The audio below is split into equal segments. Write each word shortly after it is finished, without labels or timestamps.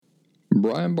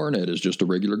Brian Barnett is just a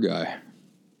regular guy.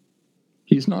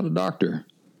 He's not a doctor.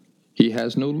 He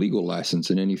has no legal license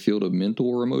in any field of mental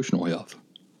or emotional health.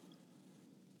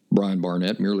 Brian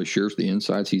Barnett merely shares the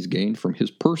insights he's gained from his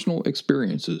personal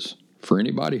experiences for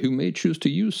anybody who may choose to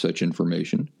use such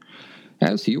information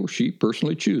as he or she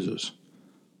personally chooses,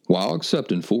 while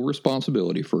accepting full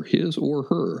responsibility for his or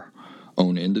her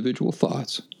own individual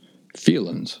thoughts,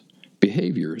 feelings,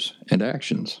 behaviors, and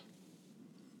actions.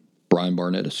 Brian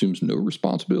Barnett assumes no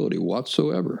responsibility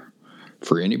whatsoever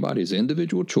for anybody's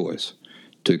individual choice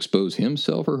to expose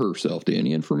himself or herself to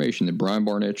any information that Brian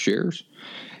Barnett shares,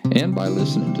 and by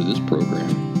listening to this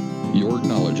program, you're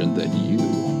acknowledging that you,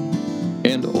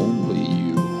 and only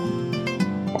you,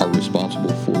 are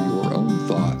responsible for your own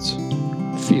thoughts,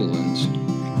 feelings,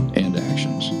 and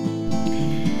actions.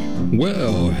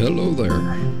 Well, hello there.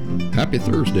 Happy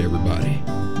Thursday, everybody.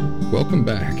 Welcome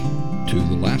back to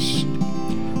the Last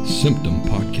Symptom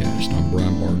Podcast. I'm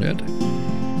Brian Barnett,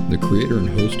 the creator and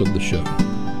host of the show.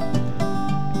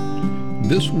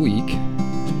 This week,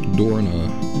 during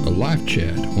a live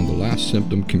chat on the Last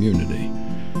Symptom community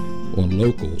on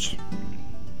Locals,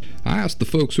 I asked the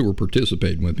folks who were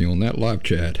participating with me on that live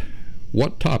chat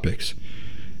what topics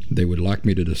they would like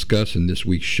me to discuss in this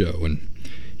week's show. And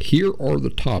here are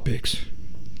the topics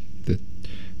that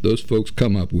those folks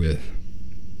come up with.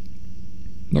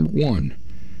 Number one,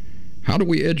 how do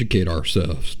we educate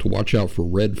ourselves to watch out for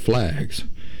red flags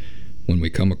when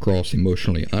we come across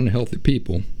emotionally unhealthy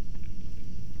people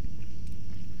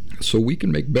so we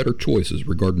can make better choices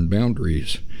regarding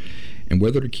boundaries and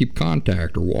whether to keep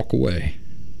contact or walk away?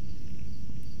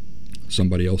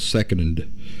 Somebody else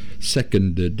seconded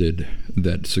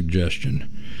that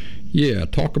suggestion. Yeah,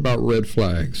 talk about red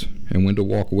flags and when to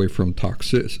walk away from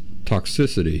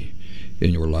toxicity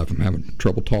in your life. I'm having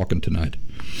trouble talking tonight.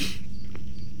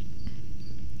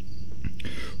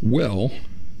 Well,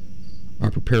 I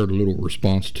prepared a little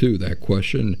response to that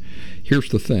question. Here's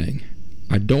the thing.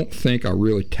 I don't think I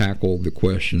really tackled the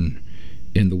question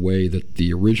in the way that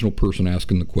the original person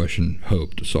asking the question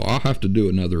hoped. So I'll have to do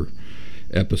another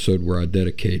episode where I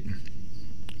dedicate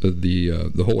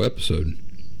the whole episode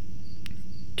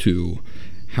to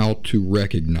how to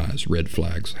recognize red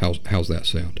flags. How's that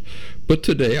sound? But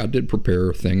today I did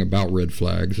prepare a thing about red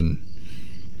flags and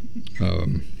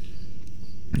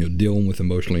dealing with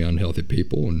emotionally unhealthy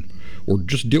people or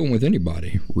just dealing with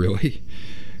anybody really,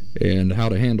 and how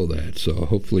to handle that. So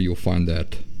hopefully you'll find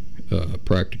that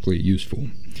practically useful.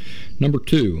 Number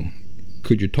two,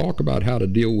 could you talk about how to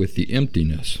deal with the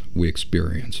emptiness we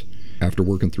experience after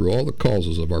working through all the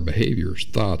causes of our behaviors,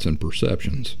 thoughts, and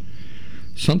perceptions?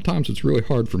 Sometimes it's really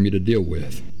hard for me to deal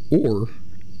with. Or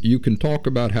you can talk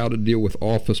about how to deal with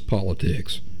office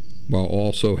politics while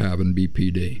also having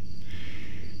BPD.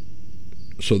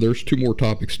 So there's two more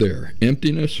topics there: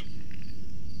 emptiness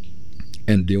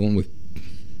and dealing with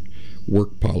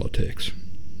work politics.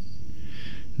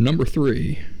 Number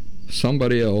three,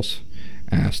 somebody else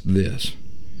asked this: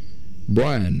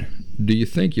 Brian, do you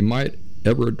think you might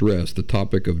ever address the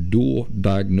topic of dual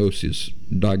diagnoses,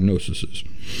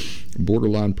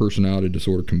 borderline personality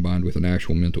disorder combined with an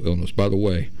actual mental illness? By the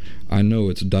way, I know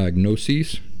it's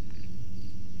diagnoses,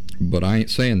 but I ain't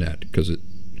saying that because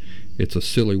it's a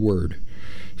silly word.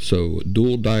 So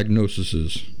dual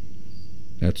diagnoses,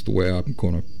 that's the way I'm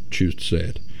going to choose to say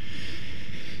it.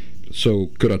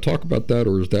 So could I talk about that,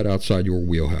 or is that outside your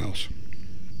wheelhouse?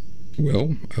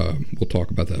 Well, we'll talk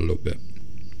about that a little bit.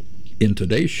 In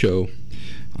today's show,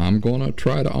 I'm going to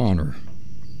try to honor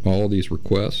all these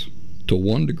requests to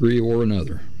one degree or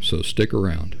another, so stick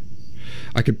around.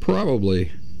 I could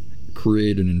probably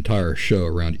create an entire show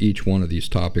around each one of these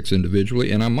topics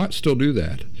individually, and I might still do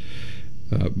that.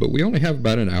 But we only have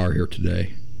about an hour here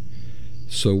today,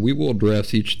 so we will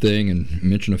address each thing and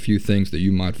mention a few things that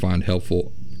you might find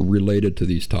helpful related to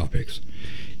these topics.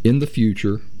 In the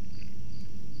future,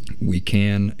 we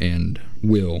can and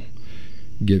will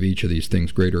give each of these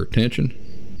things greater attention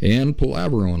and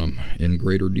palaver on them in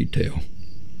greater detail.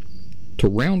 To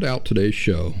round out today's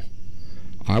show,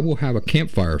 I will have a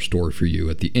campfire story for you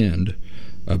at the end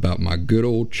about my good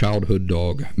old childhood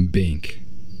dog, Bink.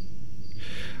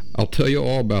 I'll tell you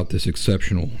all about this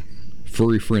exceptional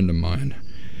furry friend of mine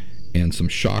and some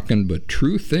shocking but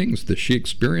true things that she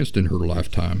experienced in her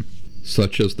lifetime,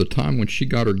 such as the time when she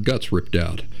got her guts ripped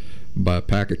out by a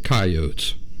pack of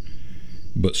coyotes,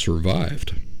 but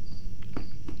survived.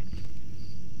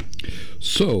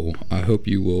 So, I hope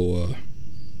you will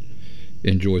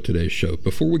enjoy today's show.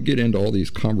 Before we get into all these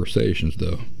conversations,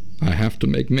 though, I have to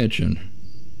make mention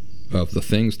of the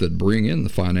things that bring in the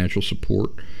financial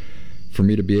support for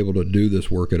me to be able to do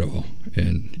this work at all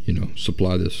and,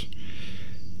 supply this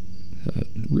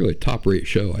really top-rate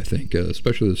show, I think,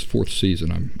 especially this 4th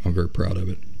season. I'm very proud of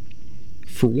it.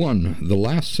 For one, the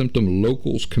Last Symptom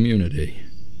Locals community.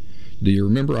 Do you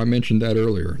remember I mentioned that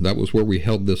earlier? That was where we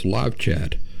held this live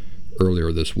chat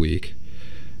earlier this week.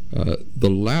 The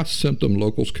Last Symptom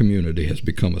Locals community has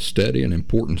become a steady and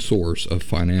important source of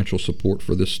financial support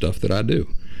for this stuff that I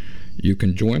do. You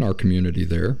can join our community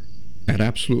there at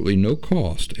absolutely no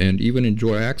cost and even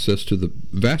enjoy access to the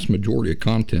vast majority of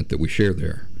content that we share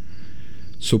there.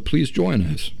 So please join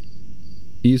us.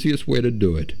 Easiest way to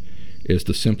do it is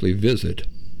to simply visit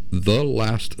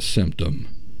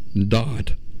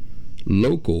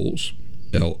thelastsymptom.locals,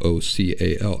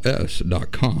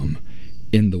 LOCALS.com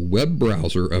in the web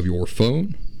browser of your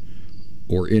phone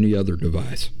or any other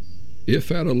device.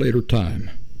 If at a later time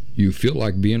you feel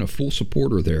like being a full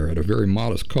supporter there at a very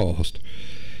modest cost,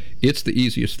 it's the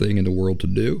easiest thing in the world to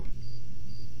do,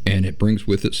 and it brings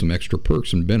with it some extra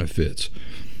perks and benefits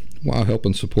while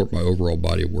helping support my overall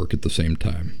body of work at the same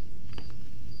time.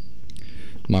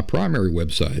 My primary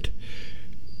website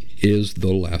is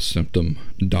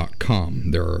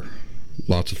thelastsymptom.com. There are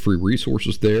lots of free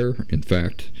resources there. In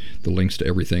fact, the links to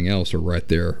everything else are right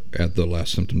there at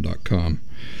thelastsymptom.com.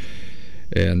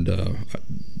 And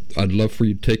I'd love for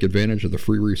you to take advantage of the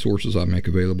free resources I make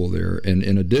available there. And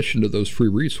in addition to those free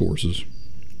resources,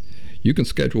 you can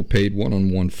schedule paid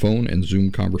one-on-one phone and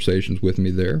Zoom conversations with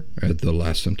me there at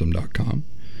thelastsymptom.com.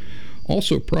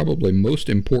 Also, probably most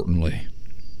importantly,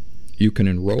 you can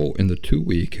enroll in the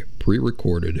 2-week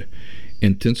pre-recorded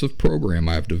intensive program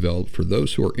I've developed for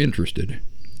those who are interested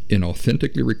in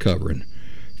authentically recovering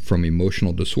from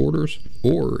emotional disorders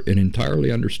or in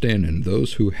entirely understanding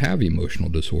those who have emotional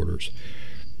disorders.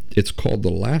 It's called the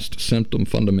Last Symptom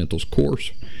Fundamentals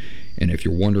course, and if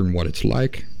you're wondering what it's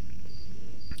like,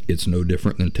 it's no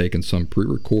different than taking some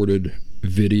pre-recorded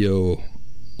video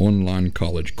online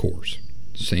college course.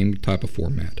 Same type of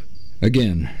format.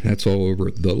 Again, that's all over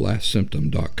at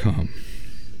thelastsymptom.com.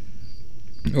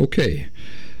 Okay,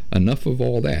 enough of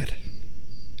all that.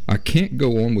 I can't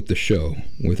go on with the show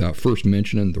without first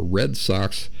mentioning the Red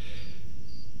Sox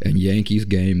and Yankees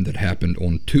game that happened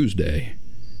on Tuesday,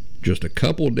 just a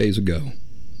couple of days ago.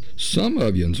 Some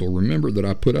of you will remember that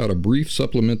I put out a brief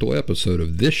supplemental episode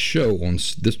of this show on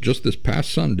this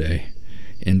past Sunday,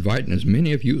 inviting as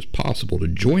many of you as possible to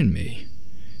join me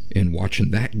in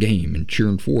watching that game and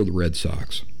cheering for the Red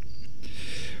Sox.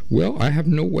 Well, I have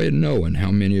no way of knowing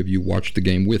how many of you watched the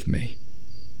game with me,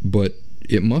 but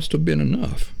it must have been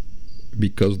enough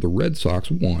because the Red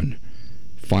Sox won.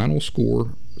 Final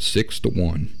score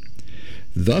 6-1,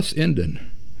 thus ending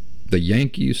the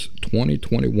Yankees'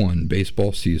 2021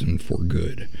 baseball season for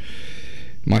good.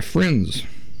 My friends,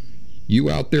 you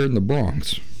out there in the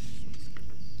Bronx,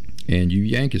 and you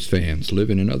Yankees fans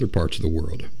living in other parts of the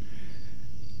world,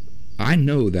 I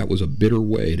know that was a bitter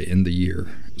way to end the year,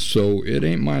 so it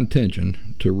ain't my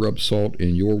intention to rub salt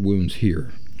in your wounds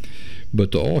here.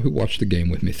 But to all who watched the game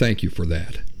with me, thank you for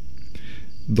that.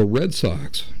 The Red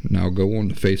Sox now go on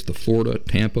to face the Florida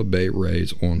Tampa Bay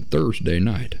Rays on Thursday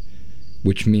night,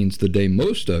 which means the day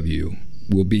most of you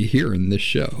will be hearing this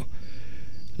show.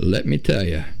 Let me tell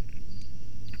you,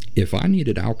 if I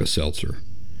needed Alka-Seltzer,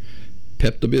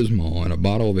 Pepto-Bismol, and a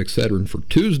bottle of Excedrin for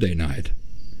Tuesday night,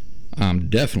 I'm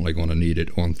definitely going to need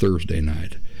it on Thursday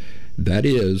night. That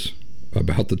is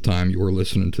about the time you are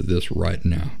listening to this right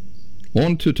now.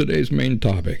 On to today's main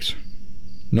topics.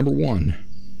 Number 1,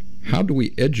 how do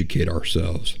we educate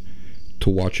ourselves to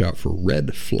watch out for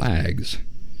red flags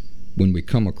when we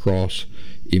come across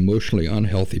emotionally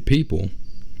unhealthy people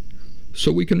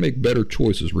so we can make better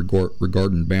choices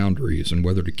regarding boundaries and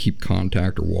whether to keep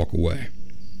contact or walk away?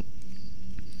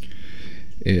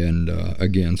 And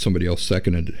again, somebody else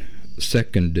seconded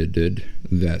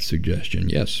that suggestion.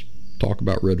 Yes, talk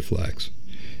about red flags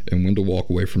and when to walk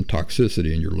away from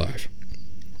toxicity in your life.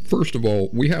 First of all,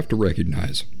 we have to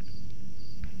recognize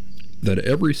that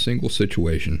every single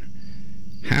situation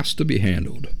has to be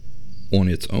handled on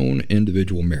its own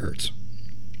individual merits.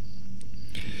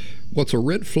 What's a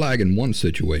red flag in one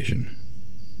situation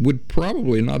would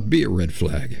probably not be a red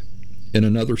flag in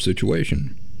another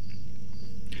situation.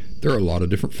 There are a lot of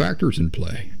different factors in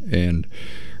play, and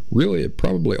really it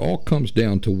probably all comes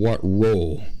down to what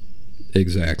role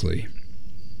exactly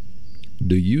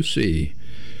do you see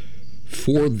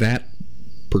for that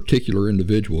particular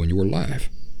individual in your life.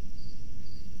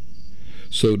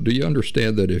 So do you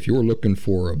understand that if you're looking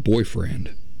for a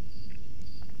boyfriend,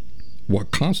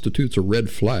 what constitutes a red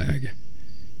flag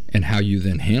and how you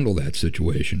then handle that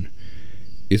situation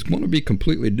is going to be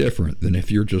completely different than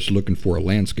if you're just looking for a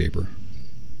landscaper.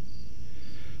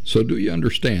 So do you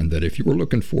understand that if you're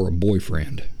looking for a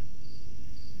boyfriend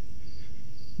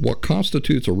What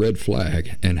constitutes a red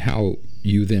flag and how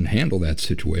you then handle that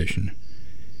situation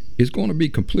is going to be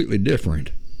completely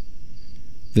different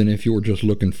than if you're just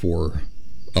looking for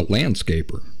a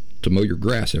landscaper to mow your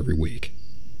grass every week.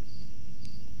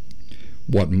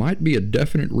 What might be a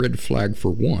definite red flag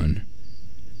for one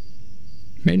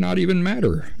may not even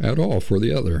matter at all for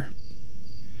the other.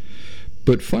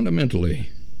 But fundamentally,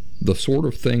 the sort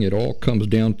of thing it all comes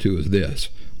down to is this: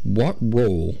 what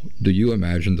role do you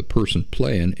imagine the person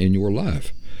playing in your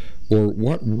life? Or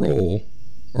what role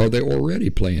are they already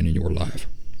playing in your life?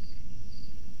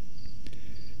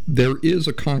 There is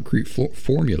a concrete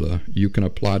formula you can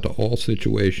apply to all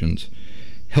situations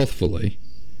healthfully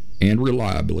and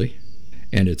reliably,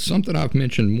 and it's something I've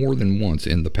mentioned more than once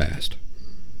in the past.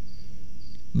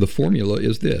 The formula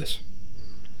is this: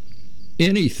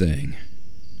 anything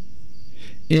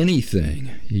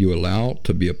you allow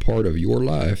to be a part of your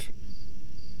life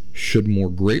should more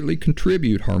greatly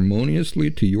contribute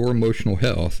harmoniously to your emotional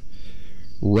health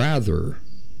rather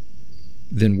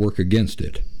than work against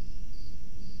it.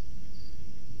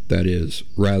 That is,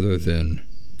 rather than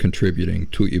contributing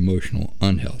to emotional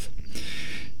unhealth.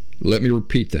 Let me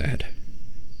repeat that.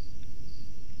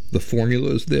 The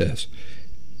formula is this: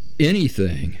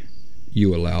 anything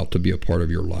you allow to be a part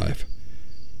of your life,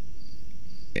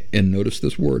 and notice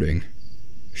this wording,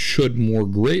 should more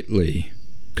greatly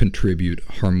contribute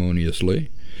harmoniously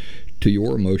to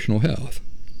your emotional health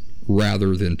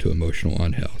rather than to emotional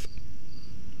unhealth.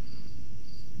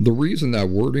 The reason that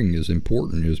wording is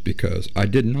important is because I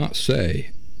did not say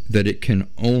that it can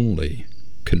only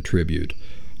contribute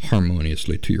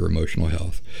harmoniously to your emotional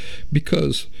health,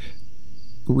 because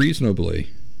reasonably,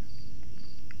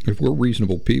 if we're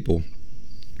reasonable people,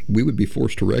 we would be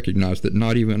forced to recognize that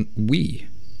not even we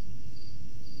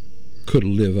could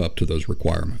live up to those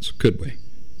requirements, could we?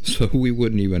 So we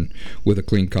wouldn't even, with a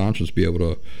clean conscience, be able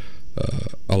to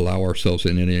allow ourselves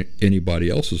in anybody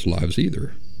else's lives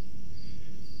either.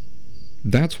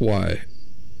 That's why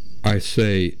I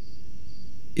say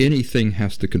anything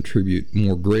has to contribute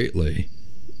more greatly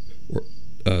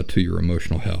to your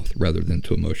emotional health rather than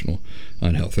to emotional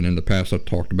unhealth. And in the past, I've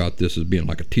talked about this as being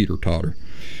like a teeter-totter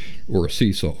or a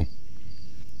seesaw.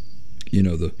 You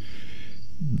know,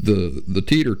 the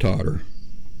teeter-totter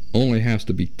only has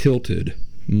to be tilted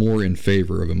more in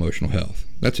favor of emotional health.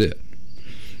 That's it.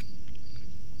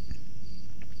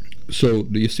 So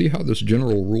do you see how this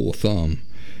general rule of thumb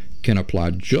can apply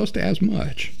just as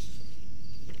much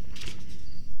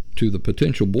to the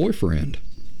potential boyfriend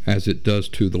as it does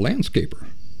to the landscaper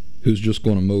who's just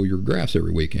going to mow your grass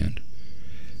every weekend,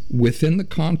 within the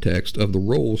context of the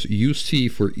roles you see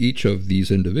for each of these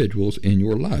individuals in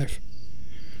your life?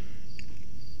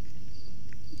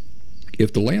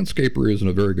 If the landscaper isn't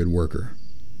a very good worker,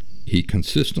 he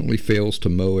consistently fails to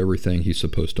mow everything he's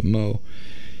supposed to mow.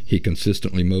 He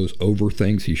consistently mows over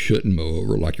things he shouldn't mow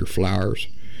over, like your flowers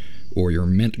or your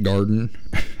mint garden.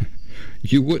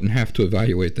 You wouldn't have to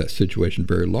evaluate that situation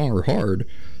very long or hard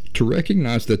to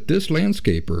recognize that this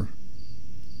landscaper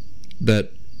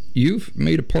that you've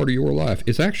made a part of your life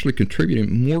is actually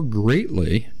contributing more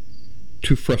greatly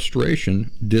to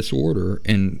frustration, disorder,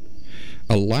 and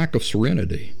a lack of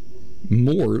serenity,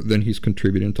 more than he's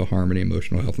contributing to harmony,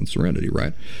 emotional health, and serenity,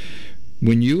 right?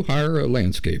 When you hire a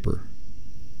landscaper,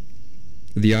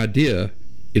 the idea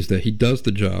is that he does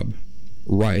the job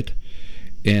right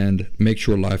and makes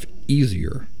your life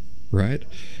easier, right?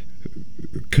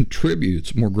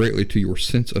 Contributes more greatly to your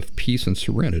sense of peace and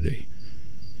serenity.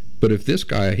 But if this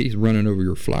guy, he's running over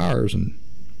your flowers and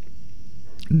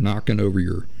knocking over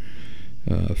your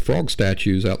frog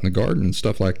statues out in the garden and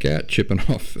stuff like that, chipping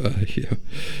off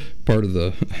part of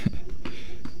the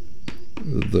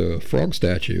frog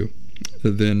statue,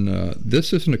 then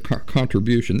this isn't a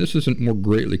contribution. This isn't more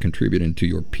greatly contributing to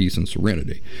your peace and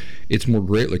serenity. It's more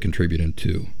greatly contributing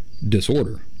to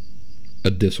disorder,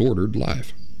 a disordered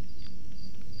life,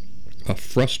 a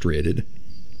frustrated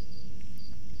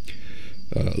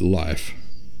life,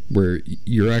 where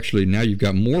you're actually, now you've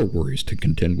got more worries to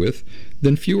contend with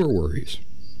than fewer worries.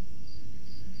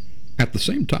 At the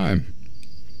same time,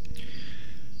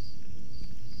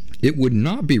 it would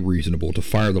not be reasonable to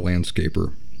fire the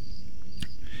landscaper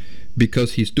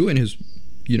because he's doing his,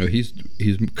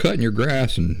 he's cutting your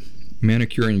grass and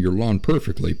manicuring your lawn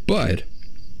perfectly, but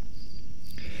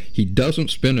he doesn't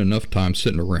spend enough time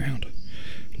sitting around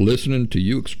listening to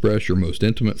you express your most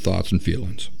intimate thoughts and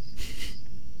feelings.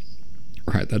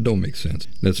 Right? That don't make sense.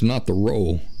 That's not the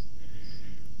role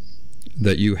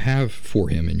that you have for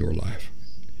him in your life.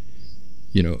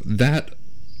 That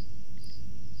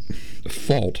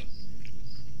fault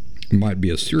might be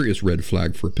a serious red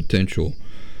flag for a potential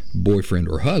boyfriend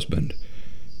or husband,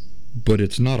 but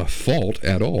it's not a fault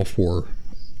at all for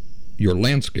your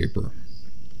landscaper.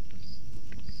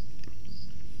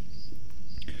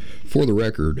 For the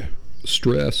record,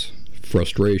 stress,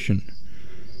 frustration,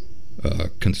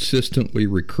 consistently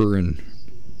recurring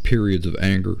periods of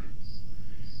anger,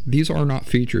 these are not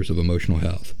features of emotional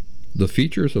health. The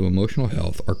features of emotional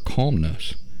health are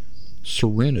calmness,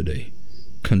 serenity,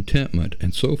 contentment,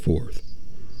 and so forth.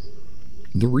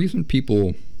 The reason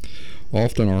people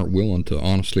often aren't willing to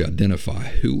honestly identify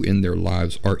who in their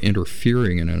lives are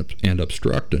interfering and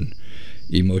obstructing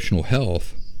emotional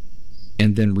health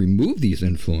and then remove these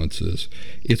influences,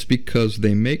 it's because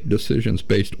they make decisions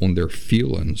based on their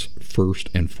feelings first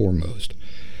and foremost.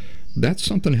 That's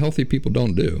something healthy people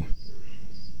don't do.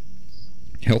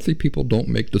 Healthy people don't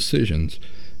make decisions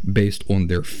based on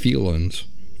their feelings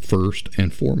first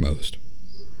and foremost.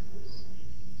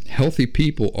 Healthy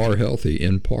people are healthy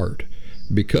in part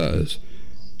because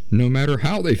no matter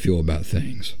how they feel about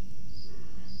things,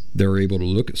 they're able to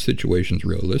look at situations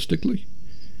realistically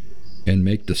and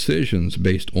make decisions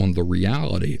based on the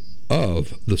reality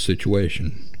of the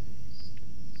situation.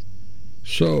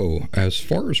 So, as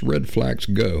far as red flags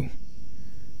go,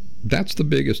 that's the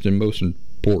biggest and most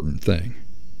important thing.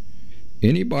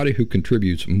 Anybody who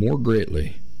contributes more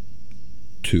greatly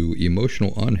to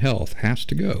emotional unhealth has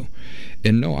to go.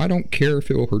 And no, I don't care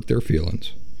if it will hurt their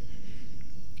feelings.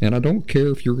 And I don't care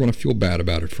if you're going to feel bad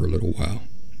about it for a little while.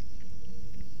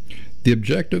 The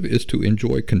objective is to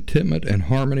enjoy contentment and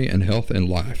harmony and health in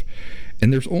life.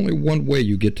 And there's only one way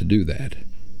you get to do that.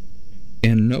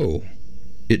 And no,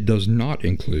 it does not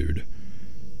include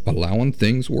allowing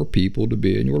things or people to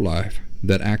be in your life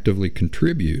that actively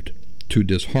contribute to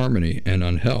disharmony and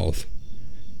unhealth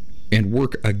and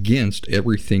work against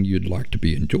everything you'd like to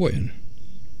be enjoying.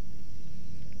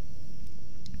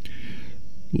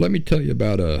 Let me tell you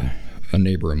about a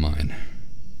neighbor of mine.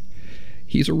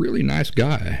 He's a really nice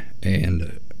guy,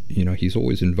 and he's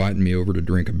always inviting me over to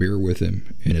drink a beer with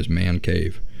him in his man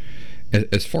cave.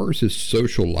 As far as his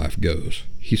social life goes,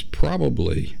 he's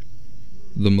probably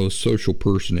the most social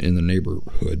person in the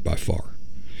neighborhood by far.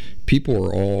 People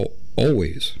are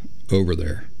always over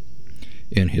there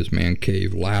in his man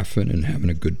cave laughing and having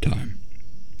a good time.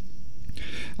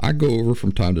 I go over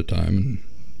from time to time, and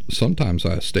sometimes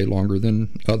I stay longer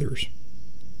than others.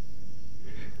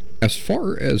 As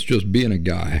far as just being a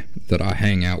guy that I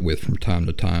hang out with from time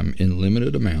to time in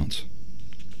limited amounts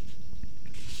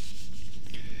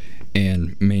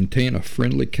and maintain a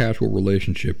friendly, casual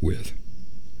relationship with,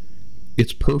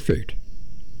 it's perfect.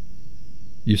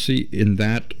 You see, in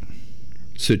that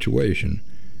situation,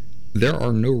 there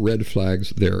are no red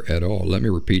flags there at all. Let me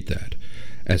repeat that.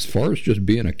 As far as just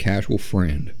being a casual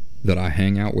friend that I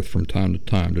hang out with from time to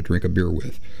time to drink a beer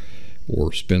with,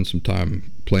 or spend some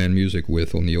time playing music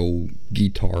with on the old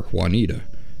guitar Juanita,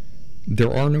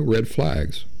 there are no red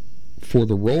flags. For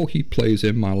the role he plays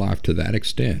in my life to that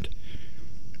extent,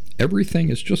 everything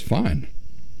is just fine.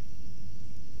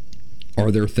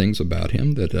 Are there things about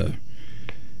him that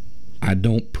I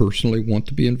don't personally want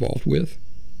to be involved with?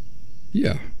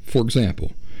 Yeah. For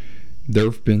example, there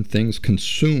have been things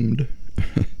consumed.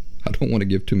 I don't want to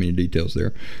give too many details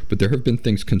there, but there have been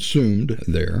things consumed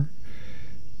there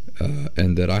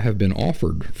and that I have been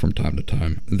offered from time to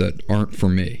time that aren't for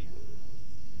me.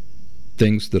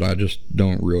 Things that I just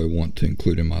don't really want to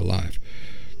include in my life.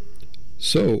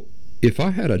 So, if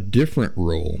I had a different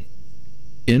role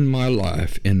in my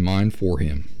life in mind for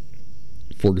him,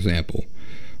 for example,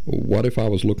 what if I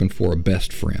was looking for a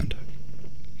best friend?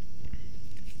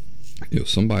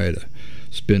 Somebody to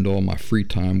spend all my free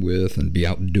time with and be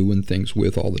out doing things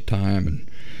with all the time,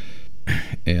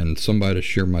 and somebody to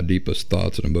share my deepest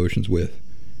thoughts and emotions with.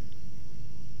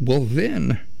 Well,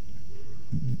 then,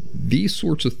 these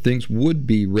sorts of things would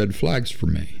be red flags for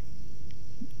me.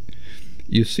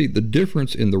 You see, the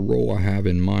difference in the role I have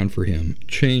in mind for him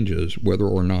changes whether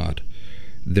or not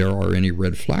there are any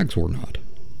red flags or not.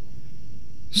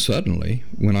 Suddenly,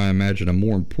 when I imagine a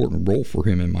more important role for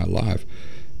him in my life,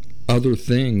 other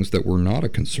things that were not a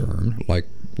concern, like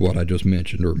what I just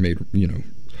mentioned or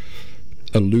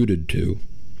alluded to,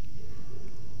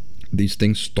 these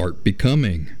things start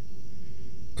becoming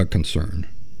a concern.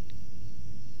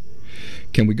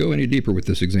 Can we go any deeper with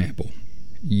this example?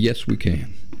 Yes, we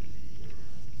can.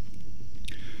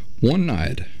 One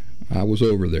night, I was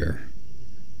over there.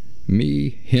 Me,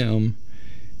 him,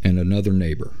 and another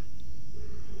neighbor.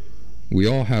 We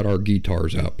all had our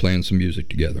guitars out playing some music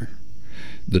together.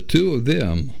 The two of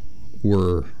them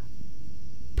were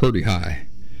pretty high.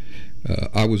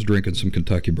 I was drinking some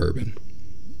Kentucky bourbon.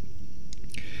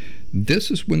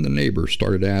 This is when the neighbor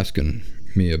started asking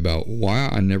me about why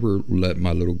I never let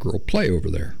my little girl play over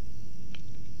there.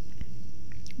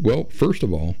 Well, first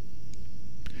of all,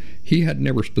 he had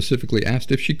never specifically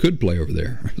asked if she could play over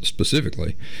there.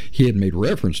 Specifically, he had made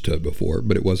reference to it before,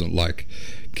 but it wasn't like,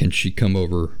 can she come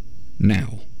over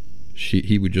now?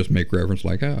 He would just make reference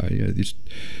like, yeah,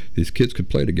 these kids could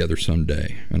play together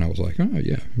someday. And I was like, oh,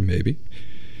 yeah, maybe.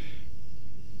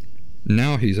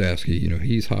 Now he's asking,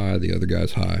 he's high, the other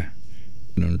guy's high.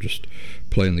 And I'm just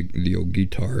playing the old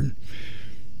guitar.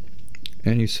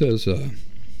 And he says,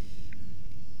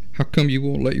 how come you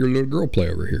won't let your little girl play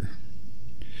over here?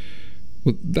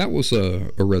 Well, that was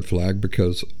a red flag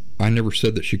because I never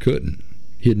said that she couldn't.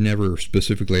 He had never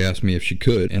specifically asked me if she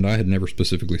could, and I had never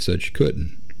specifically said she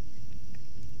couldn't.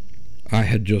 I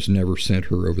had just never sent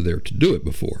her over there to do it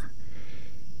before.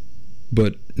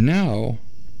 But now,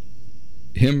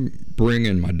 him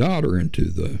bringing my daughter into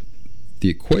the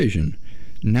equation,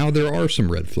 now there are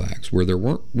some red flags where there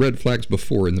weren't red flags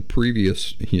before in the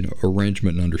previous,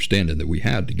 arrangement and understanding that we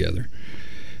had together.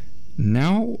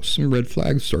 Now some red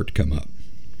flags start to come up.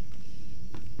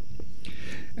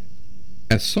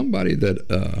 As somebody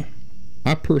that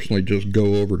I personally just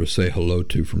go over to say hello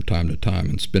to from time to time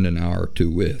and spend an hour or two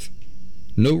with,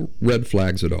 no red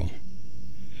flags at all.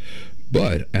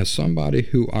 But as somebody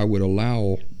who I would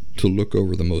allow to look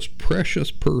over the most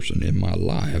precious person in my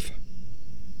life,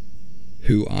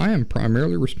 who I am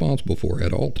primarily responsible for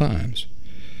at all times,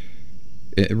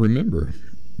 remember,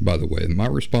 by the way, my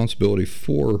responsibility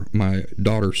for my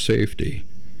daughter's safety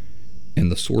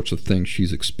and the sorts of things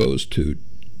she's exposed to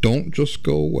don't just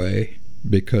go away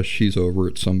because she's over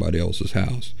at somebody else's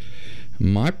house.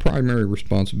 My primary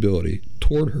responsibility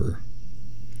toward her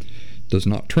does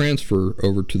not transfer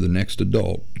over to the next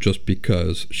adult just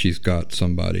because she's got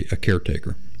somebody, a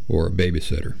caretaker or a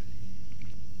babysitter.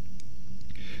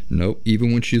 No,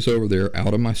 even when she's over there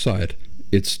out of my sight,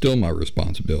 it's still my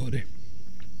responsibility.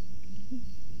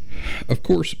 Of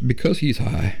course, because he's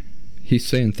high, he's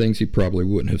saying things he probably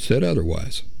wouldn't have said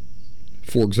otherwise.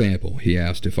 For example, he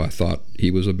asked if I thought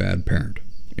he was a bad parent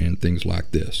and things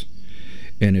like this,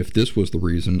 and if this was the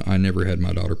reason I never had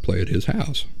my daughter play at his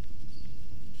house.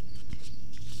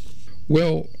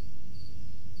 Well,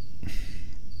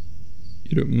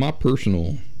 my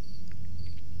personal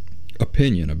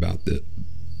opinion about that,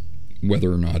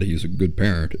 whether or not he's a good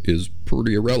parent, is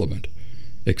pretty irrelevant,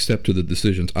 except to the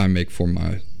decisions I make for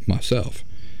myself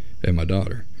and my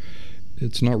daughter.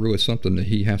 It's not really something that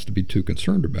he has to be too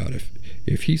concerned about.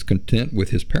 If he's content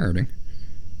with his parenting,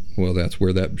 well, that's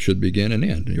where that should begin and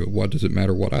end. What does it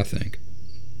matter what I think?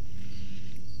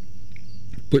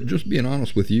 But just being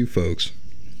honest with you folks,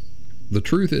 the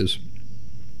truth is,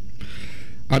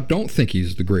 I don't think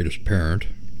he's the greatest parent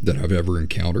that I've ever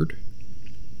encountered.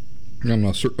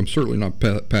 I'm certainly not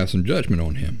passing judgment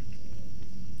on him.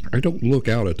 I don't look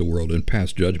out at the world and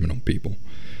pass judgment on people.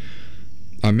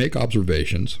 I make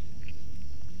observations,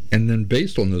 and then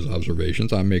based on those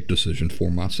observations, I make decisions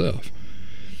for myself.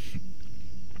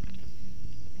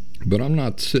 But I'm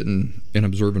not sitting and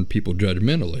observing people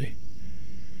judgmentally.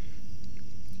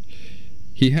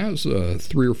 He has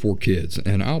 3 or 4 kids,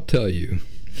 and I'll tell you,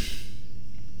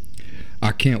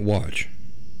 I can't watch,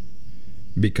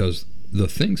 because the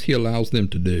things he allows them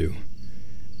to do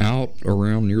out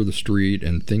around near the street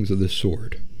and things of this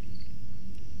sort,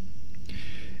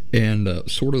 and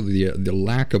sort of the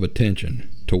lack of attention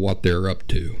to what they're up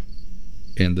to,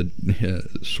 and the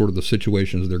sort of the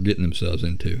situations they're getting themselves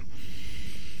into,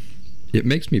 it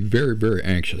makes me very, very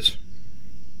anxious.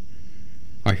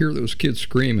 I hear those kids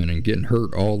screaming and getting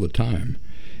hurt all the time,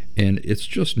 and it's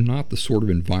just not the sort of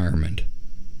environment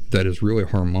that is really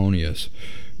harmonious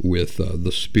with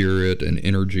the spirit and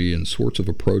energy and sorts of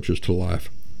approaches to life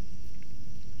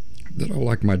that I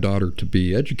like my daughter to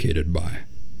be educated by.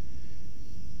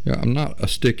 Yeah, I'm not a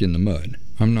stick in the mud.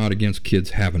 I'm not against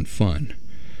kids having fun.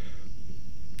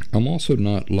 I'm also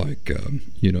not like,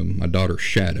 my daughter's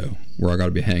shadow, where I got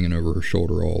to be hanging over her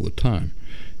shoulder all the time.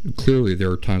 Clearly,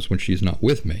 there are times when she's not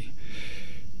with me,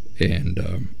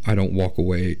 and I don't walk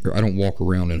away, or I don't walk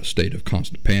around in a state of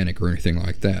constant panic or anything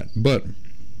like that. But,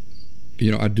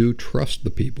 I do trust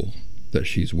the people that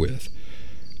she's with,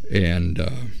 and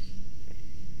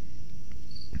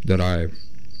that I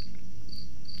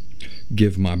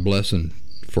give my blessing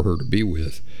for her to be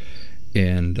with,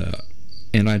 and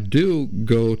I do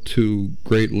go to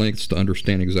great lengths to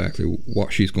understand exactly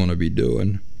what she's going to be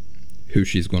doing, who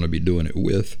she's going to be doing it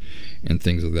with, and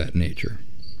things of that nature.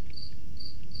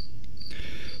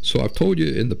 So I've told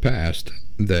you in the past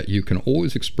that you can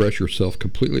always express yourself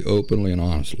completely openly and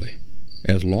honestly,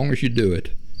 as long as you do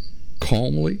it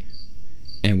calmly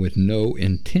and with no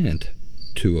intent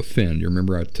to offend. You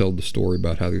remember I told the story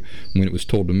about how when it was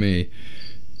told to me,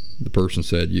 the person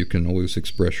said you can always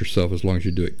express yourself as long as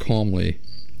you do it calmly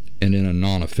and in a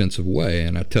non-offensive way.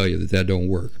 And I tell you that don't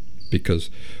work, because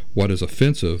what is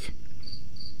offensive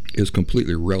is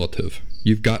completely relative.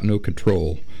 You've got no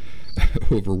control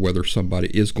over whether somebody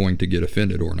is going to get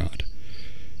offended or not.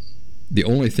 The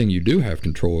only thing you do have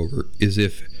control over is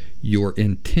if your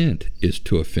intent is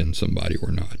to offend somebody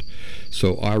or not.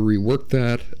 So I reworked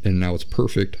that, and now it's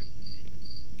perfect.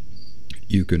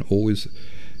 You can always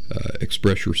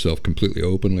express yourself completely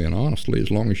openly and honestly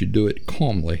as long as you do it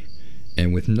calmly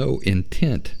and with no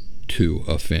intent to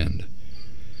offend.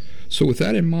 So with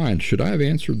that in mind, should I have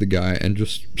answered the guy and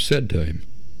just said to him,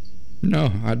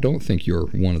 "No, I don't think you're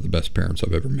one of the best parents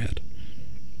I've ever met"?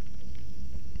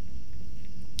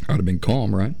 I'd have been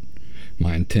calm, right?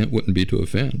 My intent wouldn't be to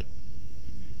offend.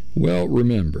 Well,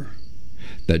 remember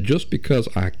that just because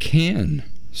I can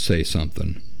say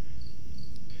something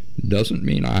doesn't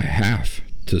mean I have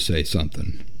to say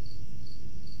something.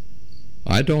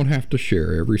 I don't have to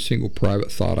share every single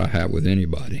private thought I have with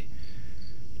anybody,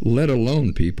 let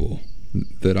alone people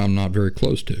that I'm not very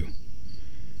close to.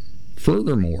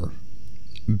 Furthermore,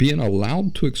 being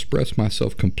allowed to express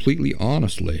myself completely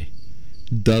honestly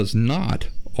does not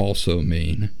also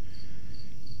mean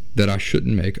that I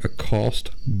shouldn't make a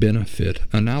cost-benefit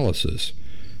analysis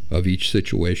of each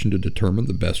situation to determine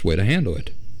the best way to handle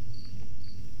it.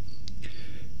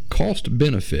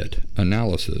 Cost-benefit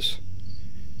analysis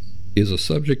is a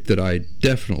subject that I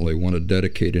definitely want to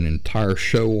dedicate an entire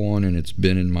show on, and it's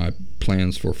been in my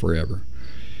plans for forever,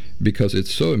 because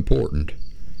it's so important,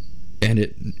 and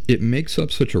it makes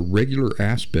up such a regular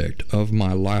aspect of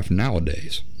my life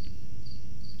nowadays.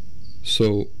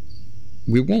 So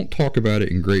we won't talk about it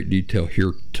in great detail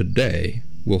here today.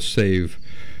 We'll save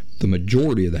the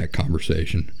majority of that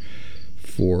conversation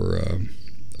for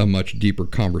a much deeper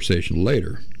conversation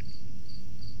later.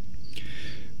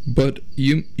 But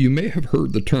you may have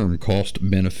heard the term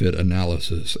cost-benefit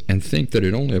analysis and think that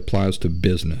it only applies to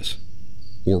business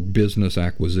or business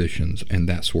acquisitions and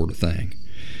that sort of thing.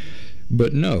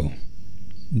 But no,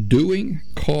 doing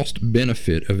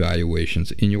cost-benefit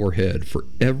evaluations in your head for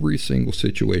every single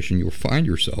situation you'll find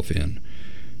yourself in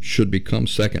should become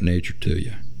second nature to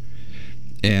you.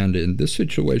 And in this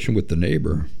situation with the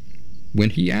neighbor,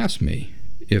 when he asked me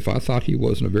if I thought he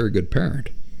wasn't a very good parent,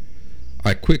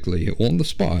 I quickly, on the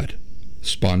spot,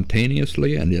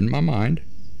 spontaneously and in my mind,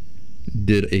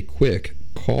 did a quick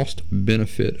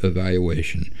cost-benefit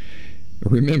evaluation.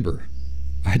 Remember,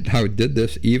 I did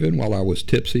this even while I was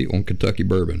tipsy on Kentucky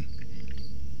bourbon.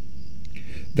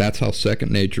 That's how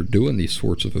second nature doing these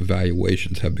sorts of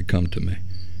evaluations have become to me.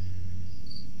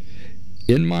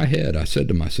 In my head, I said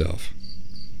to myself,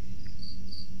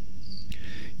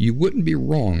 you wouldn't be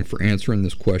wrong for answering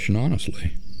this question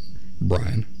honestly,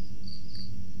 Brian.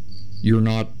 You're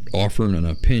not offering an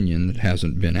opinion that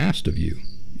hasn't been asked of you.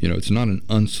 You know, it's not an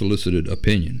unsolicited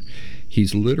opinion.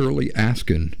 He's literally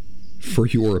asking for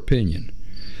your opinion.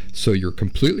 So you're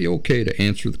completely okay to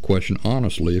answer the question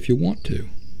honestly if you want to.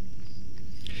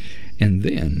 And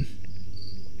then,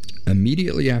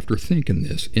 immediately after thinking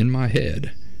this in my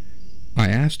head, I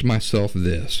asked myself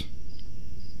this: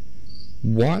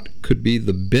 what could be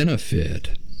the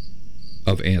benefit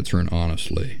of answering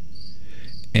honestly?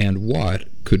 And what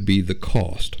could be the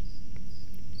cost?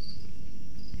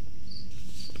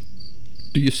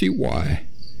 Do you see why,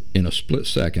 in a split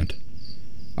second,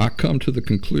 I come to the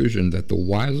conclusion that the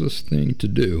wisest thing to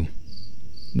do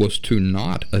was to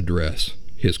not address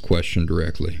his question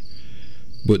directly,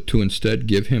 but to instead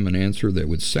give him an answer that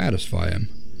would satisfy him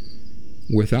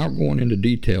without going into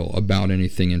detail about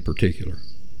anything in particular?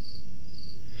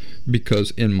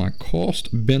 Because in my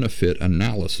cost-benefit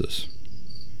analysis,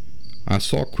 I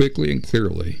saw quickly and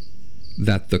clearly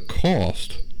that the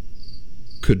cost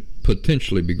could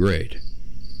potentially be great,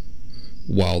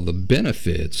 while the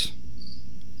benefits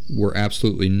were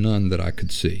absolutely none that I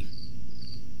could see.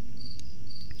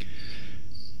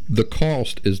 The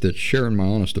cost is that sharing my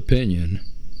honest opinion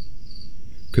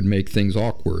could make things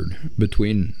awkward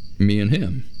between me and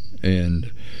him,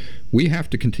 and we have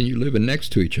to continue living next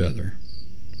to each other.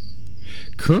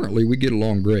 Currently, we get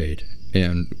along great,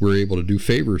 and we're able to do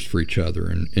favors for each other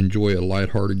and enjoy a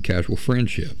lighthearted, casual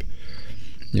friendship.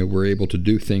 You know, we're able to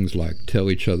do things like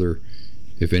tell each other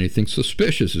if anything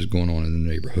suspicious is going on in the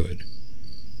neighborhood,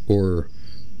 or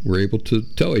we're able to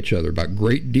tell each other about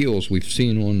great deals we've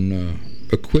seen on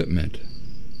equipment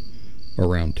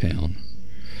around town.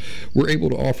 We're able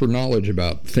to offer knowledge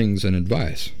about things and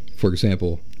advice. For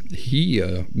example, he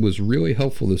was really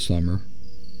helpful this summer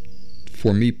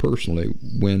for me personally,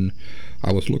 when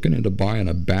I was looking into buying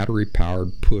a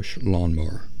battery-powered push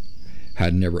lawnmower.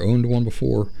 Had never owned one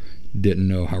before, didn't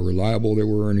know how reliable they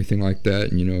were or anything like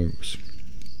that, and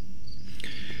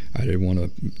I didn't want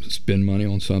to spend money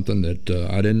on something that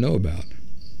I didn't know about.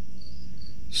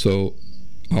 So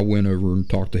I went over and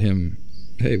talked to him.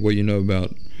 Hey, what do you know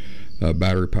about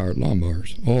battery-powered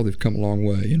lawnmowers? Oh, they've come a long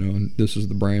way, and this is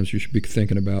the brands you should be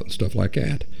thinking about and stuff like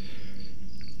that.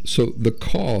 So the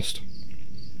cost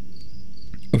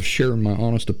of sharing my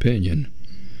honest opinion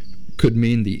could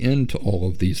mean the end to all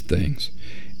of these things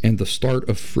and the start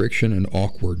of friction and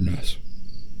awkwardness.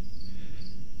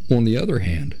 On the other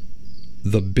hand,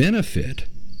 the benefit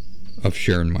of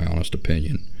sharing my honest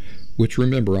opinion, which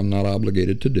remember I'm not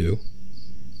obligated to do,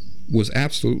 was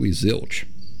absolutely zilch.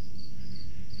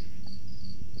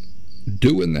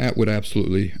 Doing that would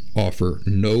absolutely offer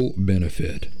no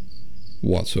benefit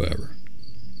whatsoever.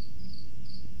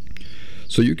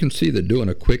 So you can see that doing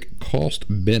a quick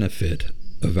cost-benefit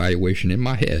evaluation in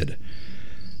my head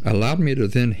allowed me to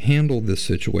then handle this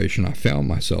situation I found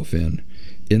myself in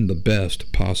the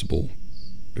best possible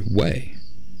way.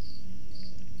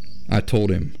 I told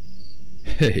him,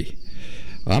 hey,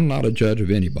 I'm not a judge of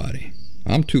anybody.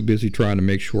 I'm too busy trying to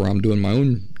make sure I'm doing my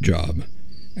own job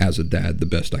as a dad the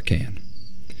best I can.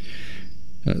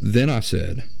 Then I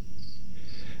said,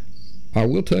 I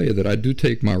will tell you that I do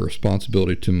take my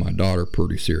responsibility to my daughter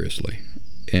pretty seriously.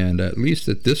 And at least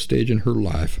at this stage in her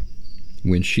life,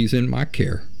 when she's in my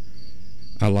care,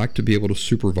 I like to be able to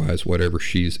supervise whatever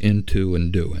she's into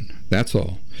and doing. That's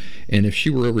all. And if she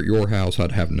were over at your house,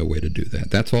 I'd have no way to do that.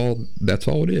 That's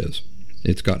all it is.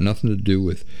 It's got nothing to do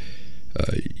with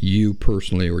you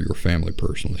personally or your family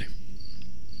personally.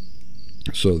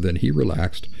 So then he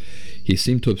relaxed. He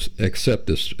seemed to accept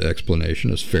this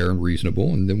explanation as fair and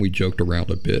reasonable, and then we joked around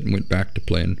a bit and went back to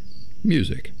playing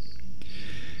music.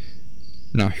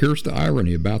 Now here's the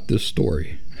irony about this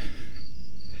story.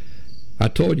 I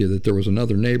told you that there was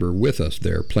another neighbor with us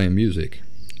there playing music,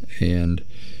 and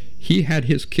he had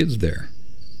his kids there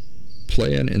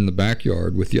playing in the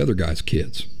backyard with the other guy's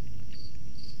kids.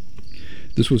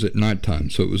 This was at nighttime,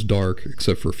 so it was dark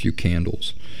except for a few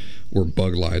candles or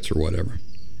bug lights or whatever.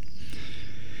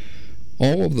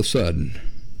 All of a sudden,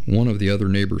 one of the other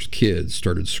neighbor's kids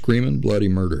started screaming bloody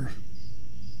murder.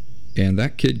 And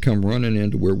that kid come running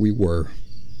into where we were,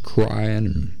 crying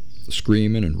and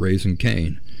screaming and raising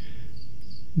Cain.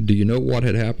 Do you know what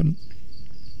had happened?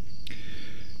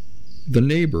 The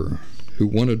neighbor, who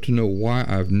wanted to know why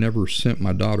I've never sent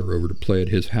my daughter over to play at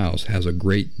his house, has a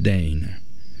Great Dane.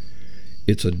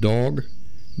 It's a dog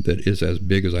that is as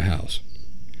big as a house.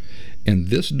 And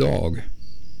this dog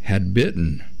had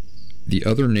bitten the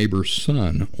other neighbor's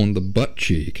son on the butt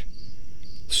cheek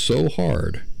so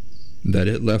hard that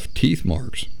it left teeth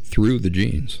marks through the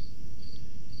jeans.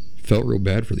 Felt real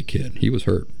bad for the kid. He was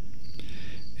hurt.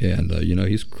 And,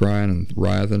 he's crying and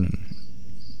writhing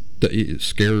and he's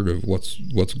scared of what's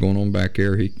going on back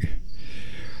there.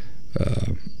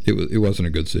 It wasn't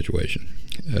a good situation.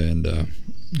 And,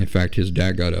 in fact, his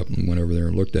dad got up and went over there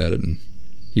and looked at it, and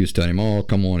he was telling him, oh,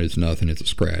 come on, it's nothing, it's a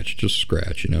scratch, just a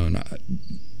scratch, and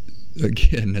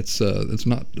again, it's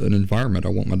not an environment I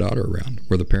want my daughter around,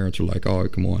 where the parents are like, oh,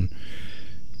 come on,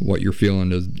 what you're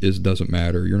feeling is doesn't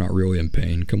matter, you're not really in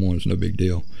pain, come on, it's no big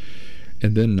deal.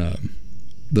 And then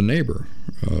the neighbor,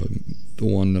 the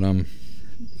one that I'm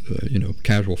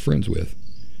casual friends with,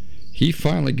 he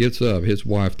finally gets up. His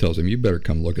wife tells him, you better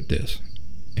come look at this.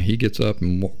 And he gets up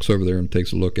and walks over there and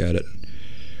takes a look at it.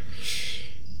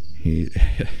 He's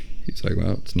like,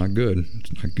 well, it's not good.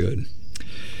 It's not good.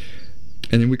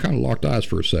 And then we kind of locked eyes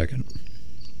for a second.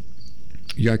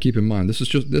 You got to keep in mind,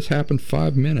 this happened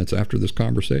 5 minutes after this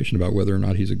conversation about whether or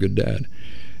not he's a good dad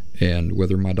and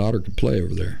whether my daughter could play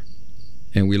over there.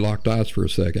 And we locked eyes for a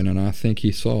second, and I think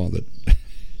he saw that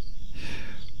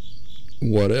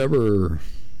whatever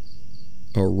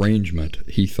arrangement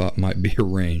he thought might be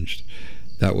arranged,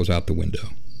 that was out the window.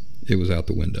 It was out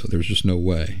the window. There's just no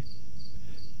way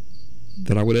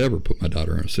that I would ever put my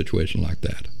daughter in a situation like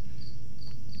that.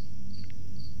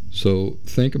 So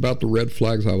think about the red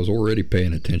flags I was already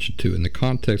paying attention to in the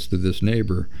context of this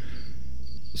neighbor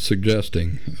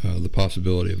suggesting the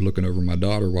possibility of looking over my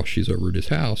daughter while she's over at his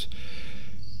house.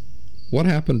 What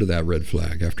happened to that red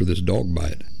flag after this dog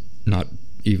bite? Not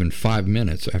even 5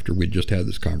 minutes after we'd just had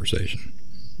this conversation.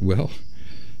 Well,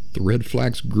 the red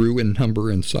flags grew in number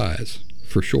and size,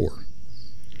 for sure.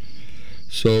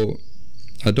 So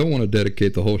I don't want to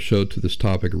dedicate the whole show to this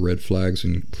topic of red flags,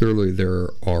 and clearly there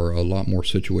are a lot more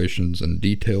situations and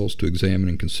details to examine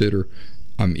and consider.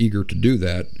 I'm eager to do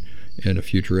that in a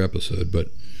future episode, but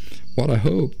what I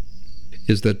hope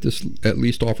is that this at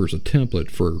least offers a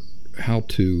template for how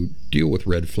to deal with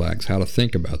red flags, how to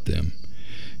think about them.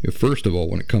 First of all,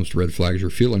 when it comes to red flags, your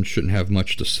feelings shouldn't have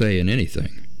much to say in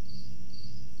anything.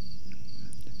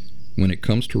 When it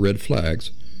comes to red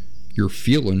flags, your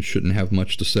feelings shouldn't have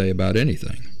much to say about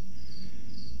anything.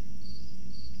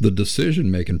 The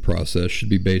decision-making process should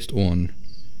be based on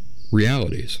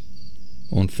realities,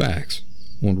 on facts,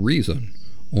 on reason,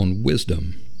 on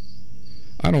wisdom.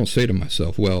 I don't say to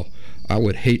myself, well, I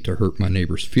would hate to hurt my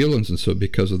neighbor's feelings, and so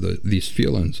because of these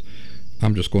feelings,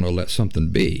 I'm just going to let something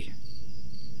be.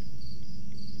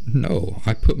 No,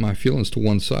 I put my feelings to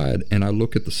one side and I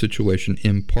look at the situation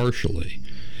impartially.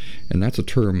 And that's a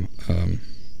term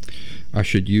I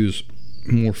should use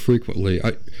more frequently.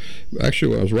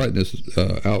 Actually, when I was writing this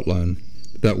outline,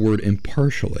 that word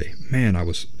impartially, man, I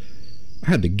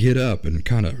had to get up and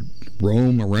kind of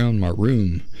roam around my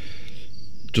room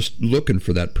just looking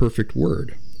for that perfect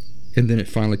word. And then it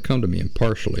finally come to me,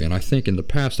 impartially. And I think in the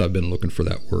past I've been looking for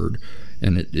that word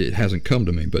and it hasn't come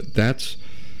to me. But that's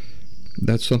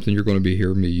something you're going to be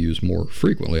hearing me use more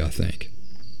frequently, I think.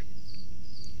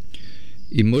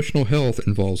 Emotional health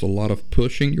involves a lot of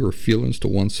pushing your feelings to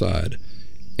one side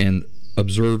and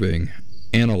observing,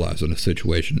 analyzing a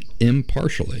situation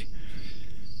impartially.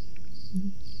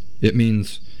 It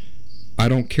means, I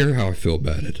don't care how I feel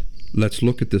about it. Let's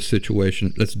look at this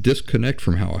situation. Let's disconnect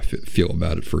from how I feel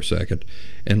about it for a second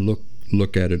and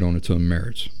look at it on its own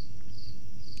merits.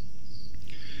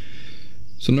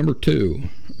 So number 2,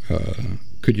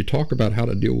 could you talk about how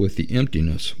to deal with the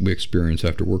emptiness we experience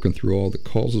after working through all the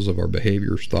causes of our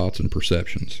behaviors, thoughts, and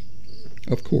perceptions?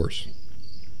 Of course.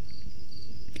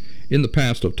 In the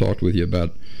past, I've talked with you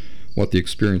about what the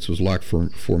experience was like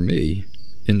for me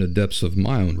in the depths of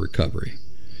my own recovery.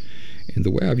 And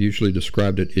the way I've usually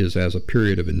described it is as a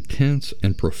period of intense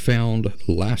and profound,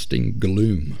 lasting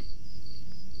gloom.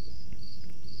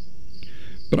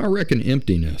 But I reckon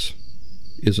emptiness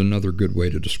is another good way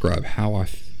to describe how I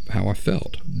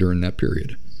felt during that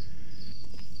period.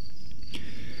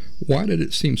 Why did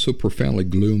it seem so profoundly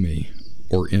gloomy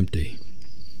or empty?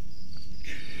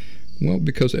 Well,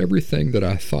 because everything that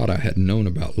I thought I had known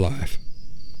about life,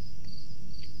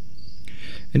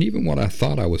 and even what I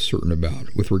thought I was certain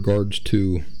about with regards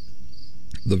to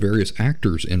the various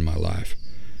actors in my life,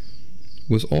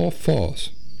 was all false.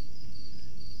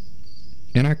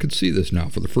 And I could see this now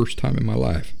for the first time in my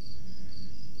life.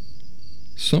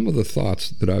 Some of the thoughts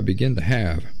that I began to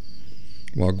have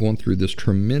while going through this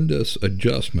tremendous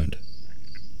adjustment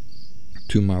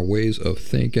to my ways of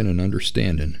thinking and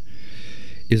understanding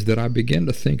is that I began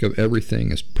to think of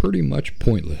everything as pretty much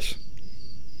pointless.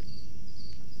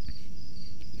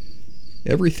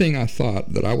 Everything I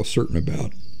thought that I was certain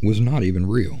about was not even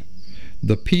real.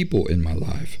 The people in my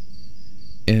life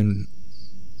and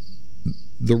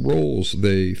the roles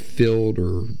they filled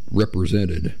or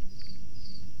represented,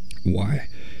 why,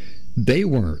 they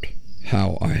weren't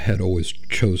how I had always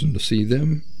chosen to see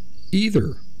them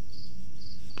either.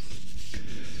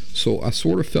 So I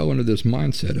sort of fell into this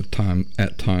mindset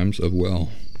at times of,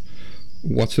 well,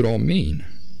 what's it all mean?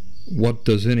 What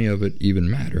does any of it even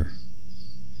matter?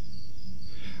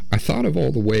 I thought of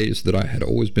all the ways that I had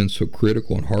always been so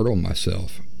critical and hard on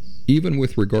myself, even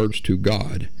with regards to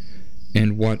God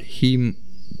and what He,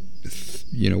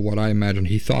 what I imagined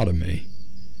He thought of me.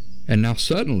 And now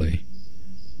suddenly,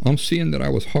 I'm seeing that I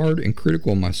was hard and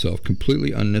critical of myself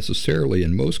completely unnecessarily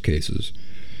in most cases,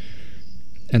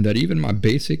 and that even my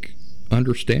basic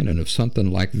understanding of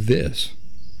something like this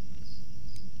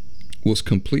was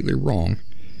completely wrong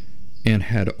and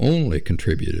had only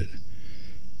contributed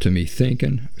to me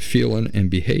thinking, feeling, and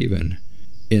behaving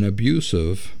in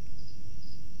abusive,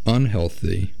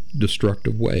 unhealthy,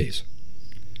 destructive ways.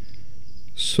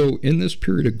 So in this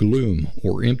period of gloom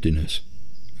or emptiness,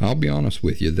 I'll be honest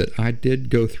with you that I did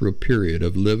go through a period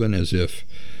of living as if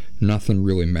nothing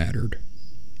really mattered.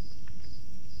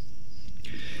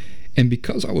 And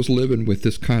because I was living with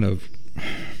this kind of,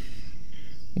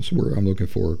 what's the word I'm looking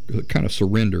for, kind of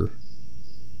surrender,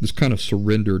 this kind of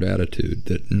surrendered attitude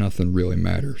that nothing really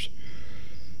matters,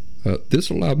 this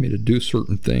allowed me to do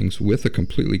certain things with a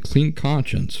completely clean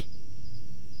conscience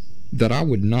that I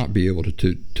would not be able to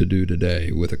do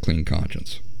today with a clean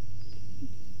conscience.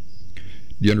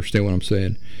 Do you understand what I'm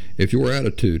saying? If your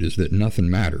attitude is that nothing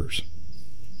matters,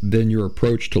 then your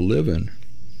approach to living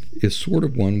is sort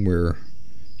of one where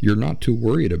you're not too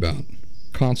worried about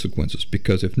consequences,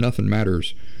 because if nothing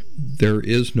matters, there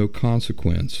is no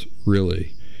consequence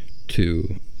really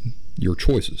to your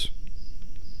choices.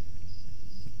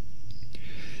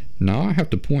 Now I have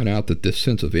to point out that this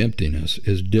sense of emptiness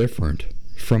is different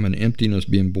from an emptiness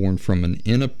being born from an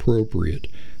inappropriate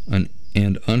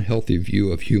and unhealthy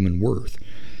view of human worth.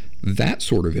 That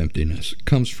sort of emptiness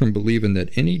comes from believing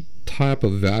that any type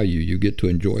of value you get to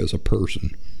enjoy as a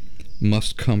person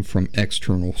must come from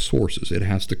external sources. It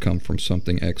has to come from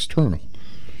something external.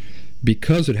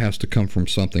 Because it has to come from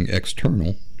something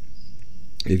external,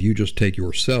 if you just take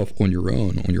yourself on your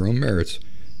own merits,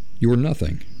 you are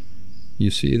nothing.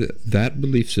 You see, that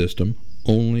belief system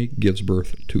only gives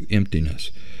birth to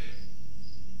emptiness,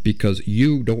 because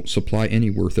you don't supply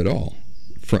any worth at all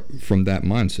from that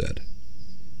mindset.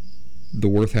 The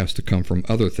worth has to come from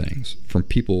other things, from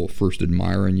people first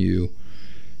admiring you,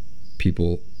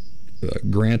 people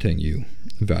granting you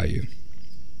value.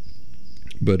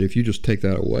 But if you just take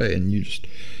that away and you just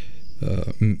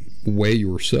weigh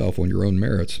yourself on your own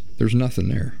merits, there's nothing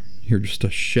there. You're just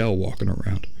a shell walking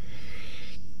around.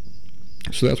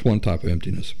 So that's one type of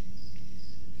emptiness.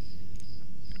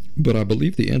 But I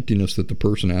believe the emptiness that the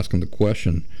person asking the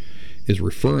question is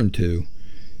referring to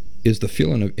is the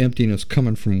feeling of emptiness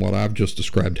coming from what I've just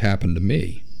described happened to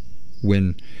me,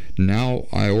 when now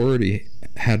I already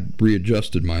had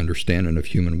readjusted my understanding of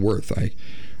human worth. I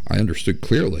understood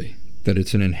clearly that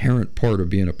it's an inherent part of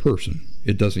being a person.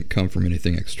 It doesn't come from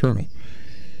anything external.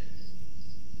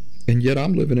 And yet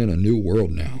I'm living in a new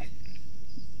world now.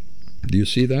 Do you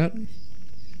see that?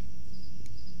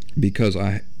 Because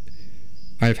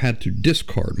I've had to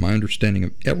discard my understanding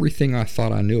of everything I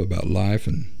thought I knew about life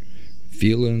and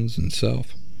feelings and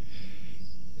self.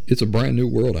 It's a brand new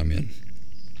world I'm in.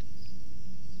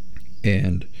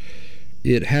 And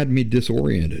it had me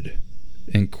disoriented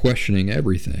and questioning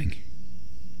everything.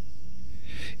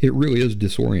 It really is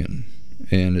disorienting,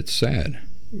 and it's sad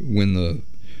when the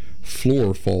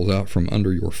floor falls out from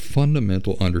under your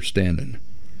fundamental understanding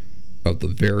of the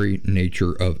very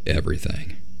nature of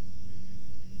everything.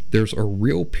 There's a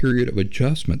real period of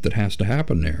adjustment that has to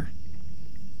happen there.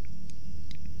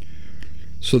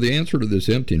 So the answer to this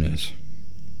emptiness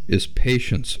is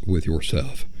patience with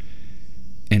yourself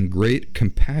and great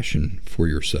compassion for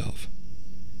yourself.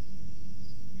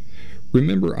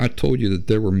 Remember, I told you that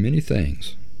there were many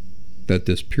things that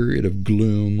this period of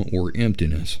gloom or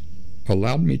emptiness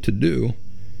allowed me to do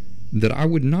that I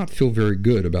would not feel very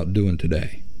good about doing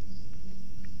today.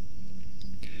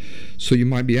 So you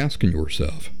might be asking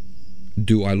yourself,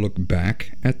 do I look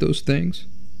back at those things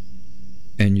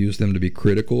and use them to be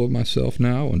critical of myself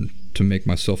now and to make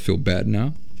myself feel bad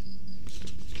now?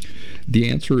 The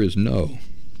answer is no.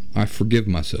 I forgive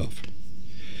myself,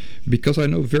 because I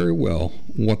know very well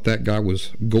what that guy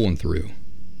was going through,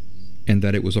 and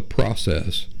that it was a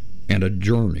process and a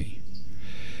journey.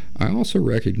 I also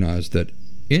recognize that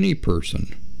any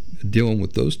person dealing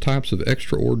with those types of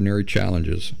extraordinary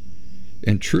challenges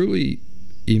and truly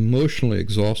emotionally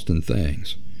exhausting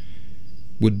things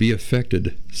would be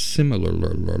affected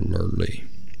similarly,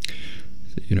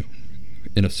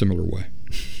 in a similar way.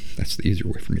 That's the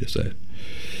easier way for me to say it.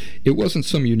 It wasn't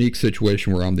some unique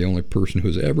situation where I'm the only person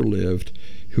who's ever lived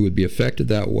who would be affected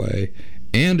that way,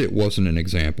 and it wasn't an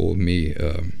example of me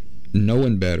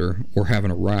knowing better or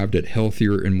having arrived at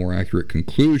healthier and more accurate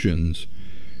conclusions,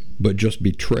 but just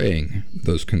betraying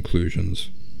those conclusions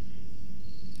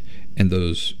and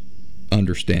those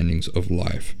understandings of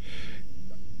life.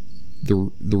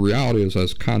 The reality is I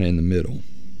was kind of in the middle.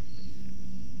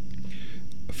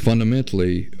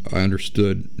 Fundamentally, I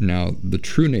understood now the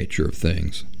true nature of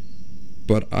things,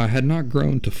 but I had not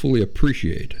grown to fully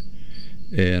appreciate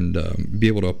and be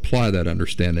able to apply that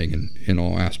understanding in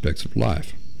all aspects of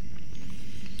life.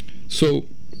 So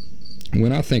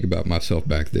when I think about myself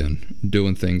back then,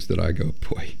 doing things that I go,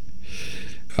 boy,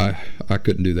 I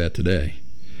couldn't do that today.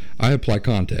 I apply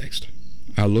context.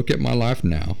 I look at my life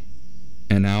now,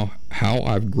 and now how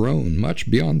I've grown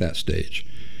much beyond that stage.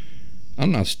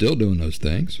 I'm not still doing those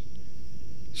things.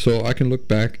 So I can look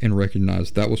back and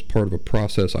recognize that was part of a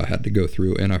process I had to go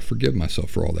through, and I forgive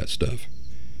myself for all that stuff.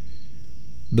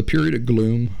 The period of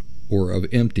gloom or of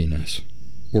emptiness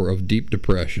or of deep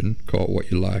depression, call it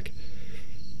what you like,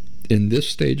 in this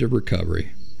stage of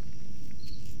recovery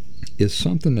is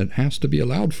something that has to be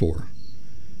allowed for.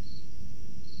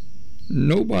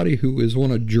 Nobody who is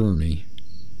on a journey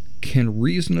can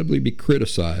reasonably be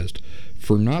criticized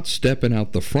for not stepping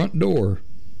out the front door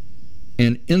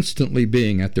and instantly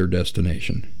being at their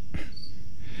destination.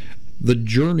 The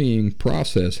journeying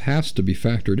process has to be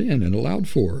factored in and allowed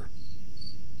for.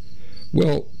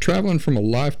 Well, traveling from a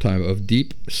lifetime of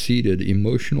deep-seated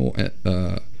emotional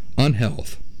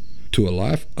unhealth to a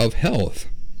life of health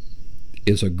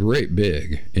is a great,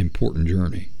 big, important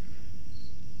journey.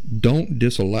 Don't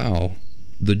disallow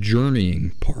the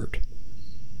journeying part.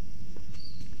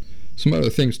 Some other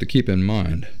things to keep in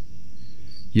mind.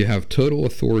 You have total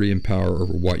authority and power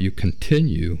over what you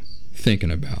continue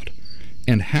thinking about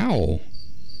and how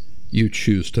you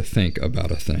choose to think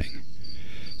about a thing.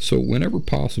 So whenever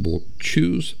possible,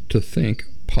 choose to think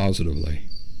positively.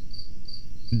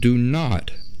 Do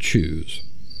not choose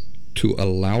to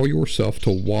allow yourself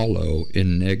to wallow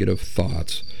in negative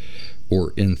thoughts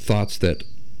or in thoughts that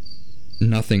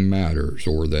nothing matters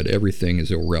or that everything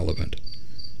is irrelevant.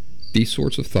 These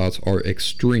sorts of thoughts are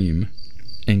extreme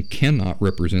and cannot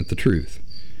represent the truth.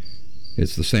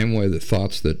 It's the same way that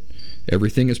thoughts that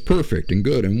everything is perfect and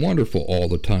good and wonderful all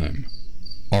the time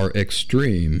are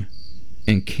extreme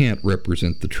and can't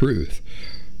represent the truth.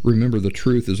 Remember, the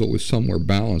truth is always somewhere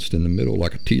balanced in the middle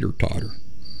like a teeter-totter.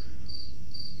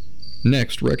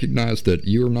 Next, recognize that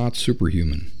you're not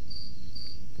superhuman.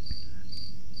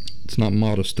 It's not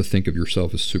modest to think of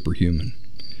yourself as superhuman.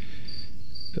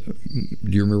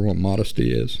 Do you remember what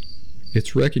modesty is?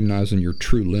 It's recognizing your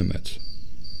true limits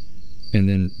and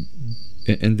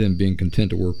then being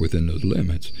content to work within those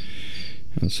limits.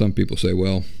 Some people say,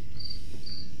 well,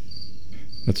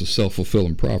 that's a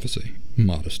self-fulfilling prophecy,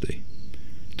 modesty.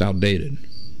 It's outdated.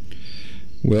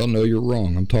 Well, no, you're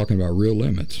wrong. I'm talking about real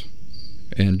limits.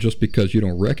 And just because you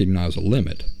don't recognize a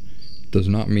limit does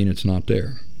not mean it's not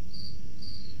there.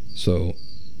 So,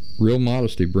 real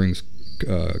modesty brings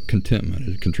contentment.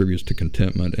 It contributes to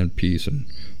contentment and peace and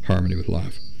harmony with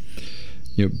life.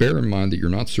 Bear in mind that you're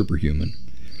not superhuman.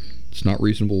 It's not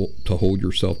reasonable to hold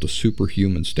yourself to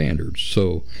superhuman standards.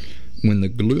 So, when the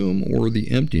gloom or the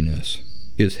emptiness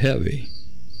is heavy,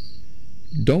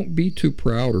 don't be too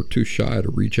proud or too shy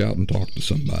to reach out and talk to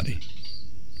somebody.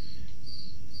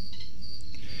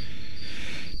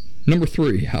 Number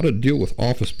 3, how to deal with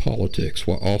office politics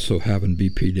while also having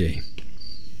BPD.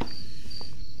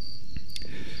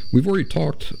 We've already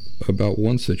talked about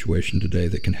one situation today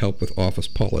that can help with office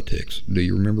politics. Do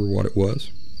you remember what it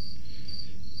was?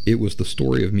 It was the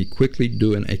story of me quickly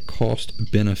doing a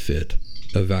cost-benefit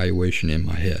evaluation in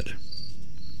my head.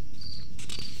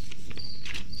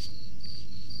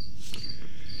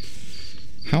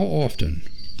 How often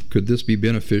could this be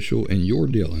beneficial in your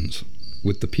dealings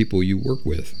with the people you work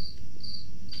with?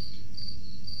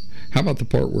 How about the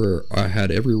part where I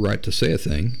had every right to say a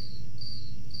thing,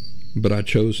 but I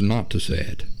chose not to say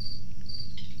it?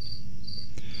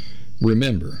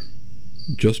 Remember,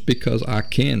 just because I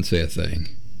can say a thing,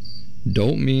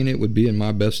 don't mean it would be in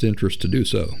my best interest to do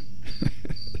so.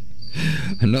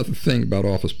 Another thing about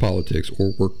office politics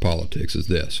or work politics is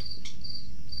this.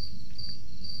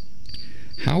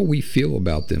 How we feel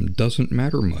about them doesn't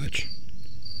matter much.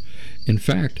 In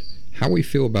fact, how we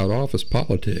feel about office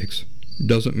politics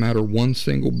doesn't matter one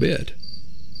single bit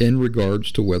in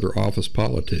regards to whether office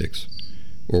politics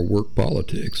or work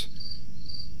politics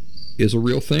is a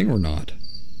real thing or not,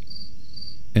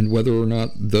 and whether or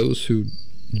not those who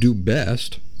do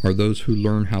best are those who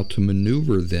learn how to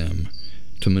maneuver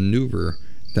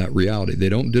that reality. They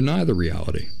don't deny the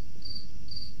reality.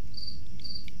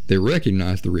 They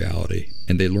recognize the reality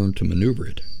and they learn to maneuver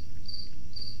it.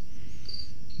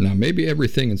 Now, maybe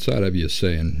everything inside of you is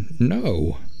saying,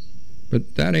 no,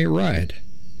 but that ain't right.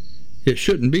 It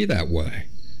shouldn't be that way.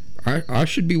 I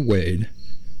should be weighed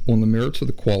on the merits of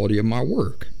the quality of my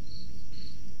work.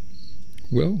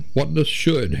 Well, what does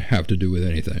should have to do with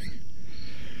anything?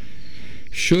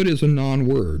 Should is a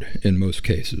non-word in most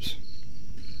cases.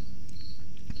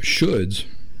 Shoulds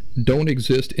don't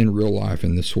exist in real life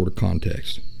in this sort of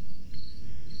context.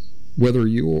 Whether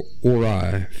you or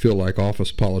I feel like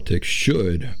office politics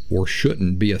should or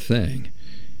shouldn't be a thing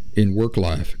in work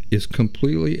life is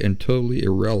completely and totally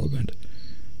irrelevant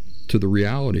to the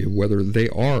reality of whether they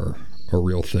are a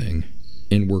real thing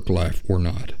in work life or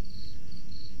not.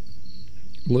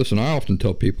 Listen, I often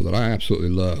tell people that I absolutely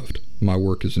loved my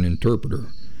work as an interpreter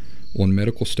on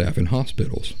medical staff in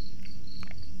hospitals.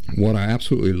 What I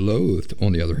absolutely loathed,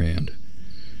 on the other hand,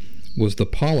 was the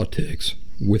politics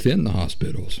within the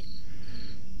hospitals.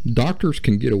 Doctors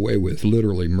can get away with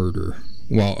literally murder,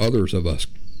 while others of us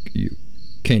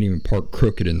can't even park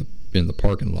crooked in the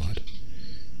parking lot,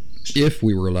 if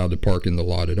we were allowed to park in the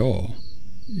lot at all.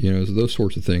 Those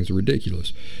sorts of things are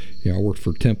ridiculous. I worked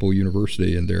for Temple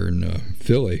University and there in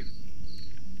Philly.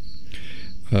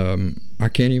 I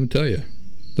can't even tell you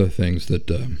the things that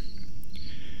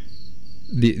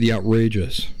the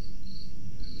outrageous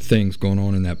things going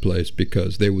on in that place,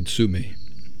 because they would sue me.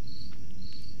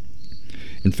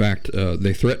 In fact,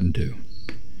 they threatened to.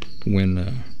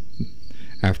 When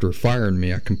after firing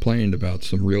me, I complained about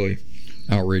some really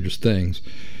outrageous things.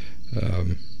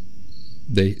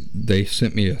 They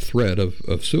sent me a threat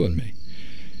of suing me.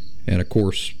 And of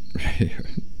course,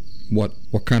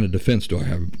 what kind of defense do I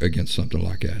have against something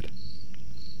like that?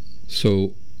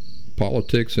 So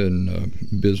politics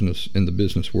and business in the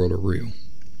business world are real.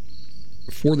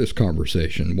 For this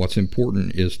conversation, what's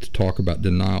important is to talk about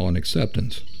denial and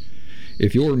acceptance.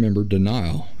 If you'll remember,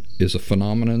 denial is a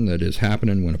phenomenon that is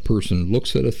happening when a person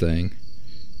looks at a thing,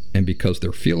 and because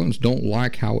their feelings don't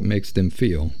like how it makes them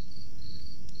feel,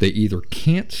 they either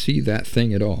can't see that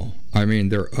thing at all, I mean,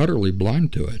 they're utterly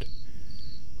blind to it,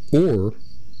 or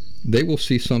they will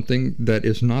see something that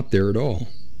is not there at all.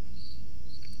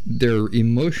 Their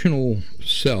emotional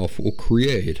self will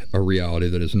create a reality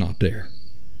that is not there.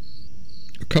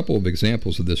 A couple of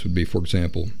examples of this would be, for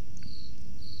example,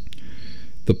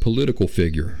 the political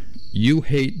figure you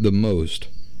hate the most.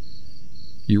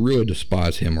 You really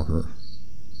despise him or her.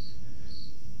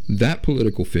 That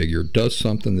political figure does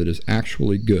something that is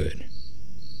actually good.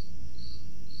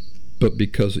 But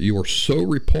because you are so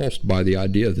repulsed by the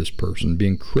idea of this person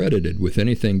being credited with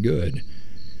anything good,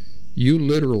 you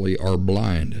literally are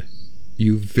blind.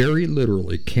 You very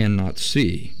literally cannot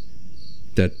see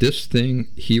that this thing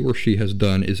he or she has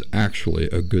done is actually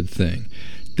a good thing.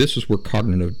 This is where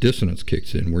cognitive dissonance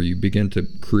kicks in, where you begin to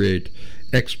create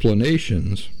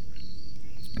explanations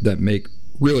that make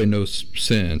really no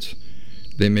sense.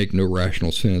 They make no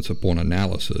rational sense upon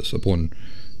analysis, upon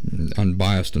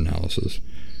unbiased analysis.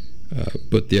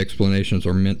 But the explanations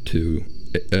are meant to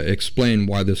explain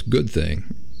why this good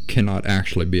thing cannot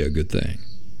actually be a good thing.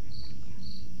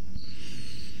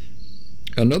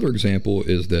 Another example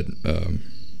is that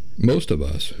most of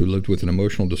us who lived with an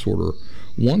emotional disorder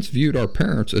once viewed our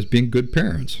parents as being good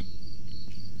parents.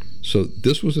 So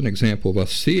this was an example of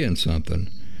us seeing something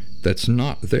that's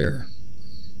not there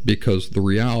because the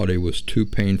reality was too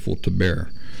painful to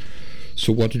bear.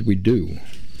 So what did we do?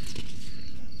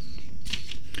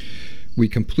 We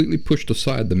completely pushed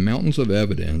aside the mountains of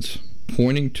evidence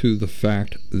pointing to the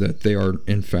fact that they are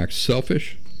in fact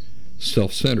selfish,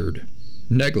 self-centered,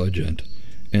 negligent,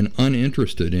 and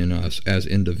uninterested in us as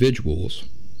individuals.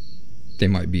 They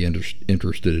might be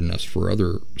interested in us for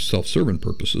other self-serving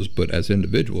purposes, but as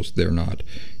individuals, they're not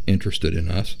interested in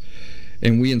us.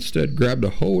 And we instead grabbed a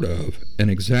hold of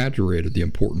and exaggerated the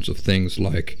importance of things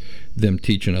like them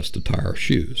teaching us to tie our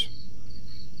shoes,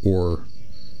 or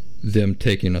them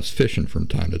taking us fishing from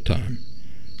time to time.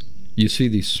 You see,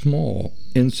 these small,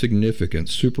 insignificant,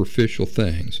 superficial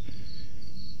things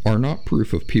are not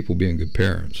proof of people being good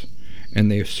parents, and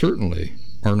they certainly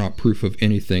are not proof of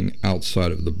anything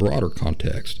outside of the broader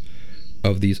context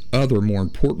of these other more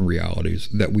important realities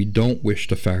that we don't wish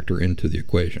to factor into the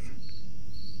equation.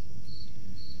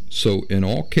 So in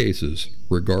all cases,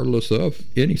 regardless of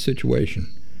any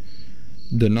situation,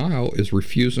 denial is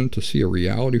refusing to see a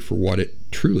reality for what it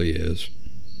truly is,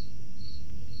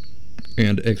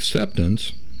 and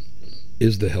acceptance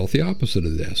is the healthy opposite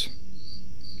of this.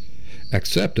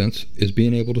 Acceptance is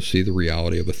being able to see the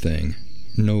reality of a thing,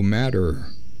 no matter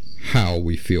how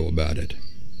we feel about it.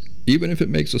 Even if it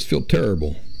makes us feel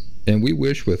terrible, and we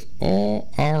wish with all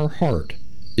our heart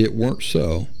it weren't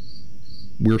so,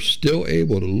 we're still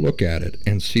able to look at it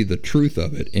and see the truth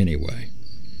of it anyway.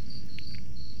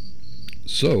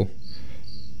 So,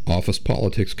 office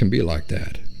politics can be like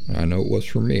that. I know it was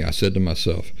for me. I said to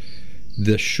myself,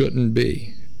 this shouldn't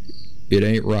be. It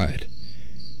ain't right.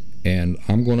 And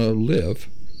I'm going to live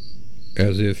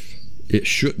as if it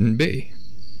shouldn't be.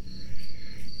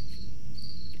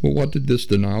 Well, what did this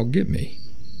denial get me?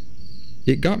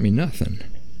 It got me nothing.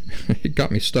 It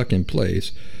got me stuck in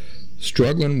place,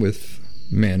 struggling with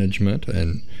management,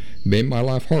 and made my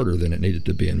life harder than it needed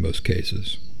to be in most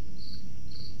cases.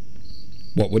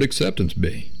 What would acceptance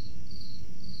be?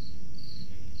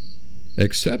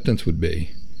 Acceptance would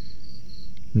be,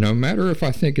 no matter if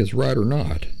I think it's right or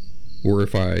not, or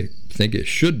if I think it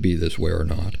should be this way or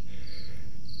not,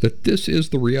 that this is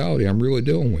the reality I'm really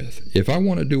dealing with. If I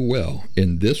want to do well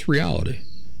in this reality,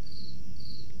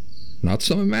 not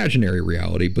some imaginary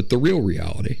reality, but the real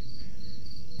reality,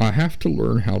 I have to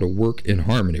learn how to work in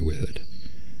harmony with it.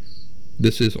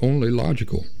 This is only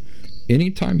logical.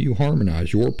 Anytime you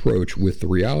harmonize your approach with the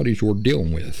realities you're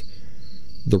dealing with,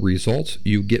 the results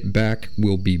you get back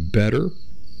will be better,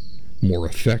 more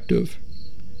effective,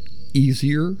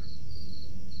 easier,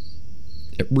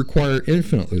 require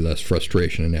infinitely less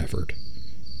frustration and effort,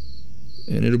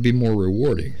 and it'll be more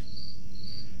rewarding.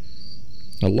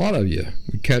 A lot of you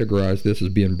would categorize this as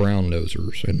being brown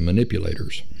nosers and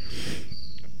manipulators,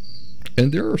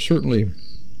 and there are certainly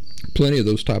plenty of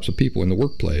those types of people in the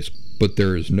workplace, but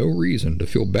there is no reason to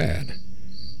feel bad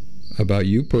about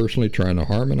you personally trying to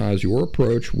harmonize your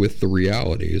approach with the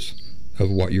realities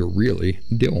of what you're really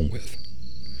dealing with.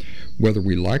 whether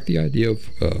we like the idea of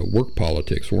work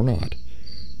politics or not.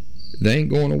 They ain't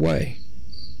going away.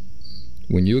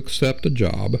 When you accept a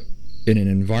job in an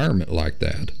environment like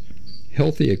that,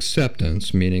 healthy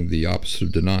acceptance, meaning the opposite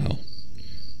of denial,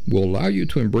 will allow you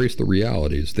to embrace the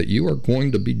realities that you are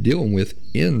going to be dealing with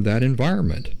in that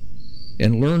environment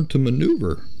and learn to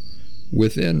maneuver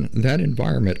within that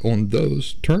environment on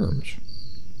those terms.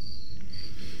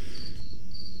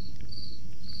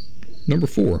 Number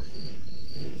 4,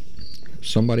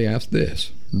 somebody asked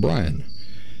this: Brian,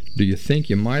 do you think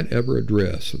you might ever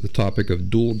address the topic of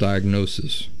dual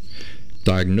diagnoses,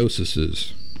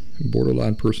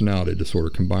 borderline personality disorder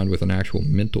combined with an actual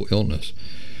mental illness?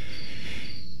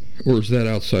 Or is that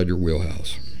outside your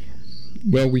wheelhouse?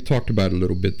 Well, we talked about it a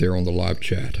little bit there on the live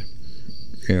chat.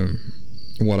 And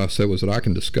what I said was that I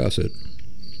can discuss it.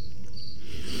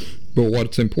 But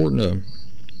what's important to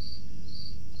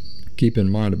keep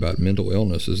in mind about mental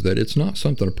illness is that it's not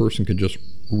something a person can just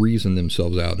reason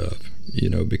themselves out of,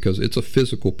 because it's a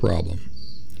physical problem.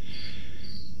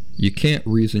 You can't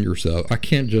reason yourself. I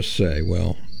can't just say,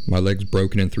 well, my leg's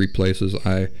broken in 3 places.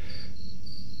 I'm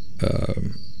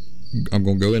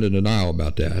going to go into denial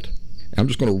about that. I'm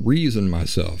just going to reason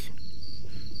myself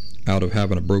out of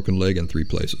having a broken leg in 3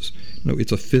 places. No,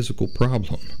 it's a physical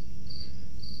problem.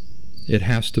 It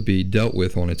has to be dealt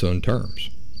with on its own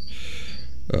terms.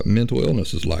 Mental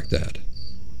illness is like that.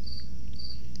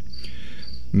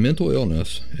 Mental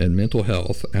illness and mental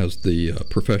health, as the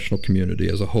professional community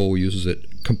as a whole uses it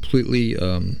completely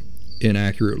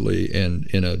inaccurately and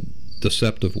in a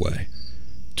deceptive way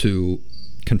to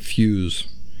confuse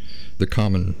the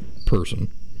common person.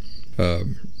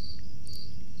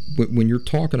 When you're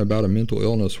talking about a mental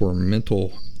illness or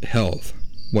mental health,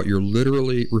 what you're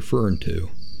literally referring to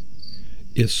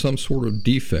is some sort of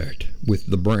defect with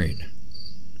the brain.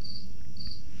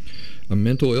 A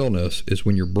mental illness is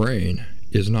when your brain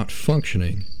is not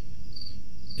functioning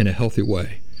in a healthy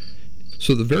way.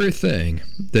 So the very thing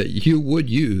that you would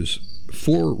use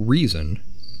for reason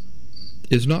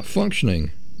is not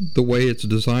functioning the way it's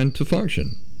designed to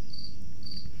function.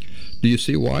 Do you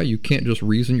see why you can't just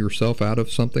reason yourself out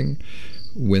of something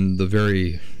when the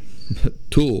very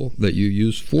tool that you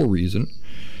use for reason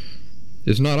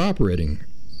is not operating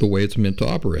the way it's meant to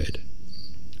operate?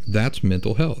 That's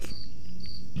mental health.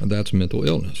 That's mental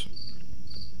illness.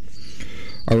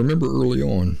 I remember early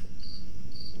on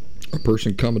a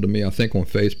person coming to me, I think on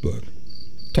Facebook,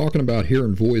 talking about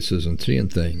hearing voices and seeing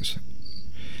things.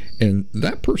 And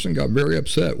that person got very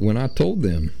upset when I told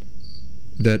them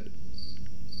that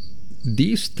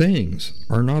these things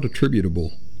are not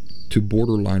attributable to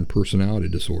borderline personality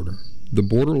disorder. The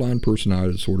borderline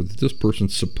personality disorder that this person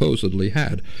supposedly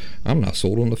had, I'm not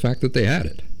sold on the fact that they had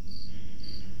it.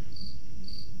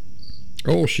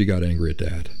 Oh, she got angry at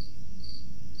that.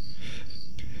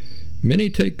 Many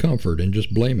take comfort in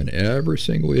just blaming every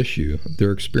single issue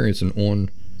they're experiencing on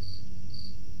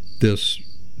this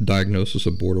diagnosis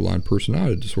of borderline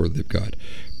personality disorder they've got.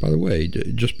 By the way,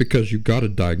 just because you got a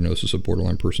diagnosis of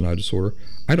borderline personality disorder,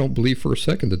 I don't believe for a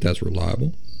second that that's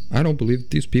reliable. I don't believe that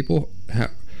these people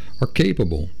are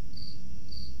capable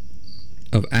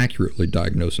of accurately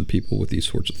diagnosing people with these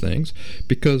sorts of things,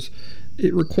 because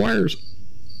it requires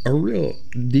a real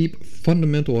deep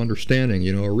fundamental understanding,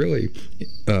 a really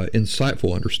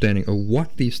insightful understanding of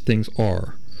what these things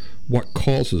are, what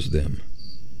causes them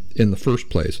in the first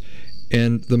place.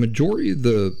 And the majority of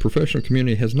the professional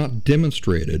community has not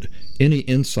demonstrated any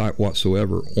insight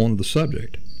whatsoever on the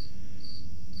subject.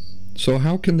 So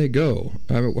how can they go?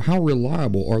 How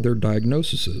reliable are their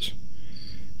diagnoses?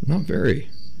 Not very.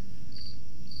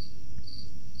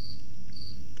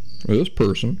 Well, this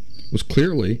person was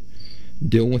clearly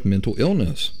dealing with mental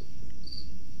illness,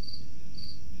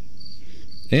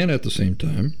 and at the same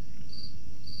time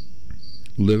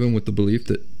living with the belief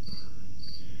that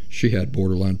she had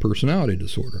borderline personality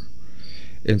disorder.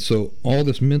 And so all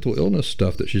this mental illness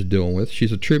stuff that she's dealing with,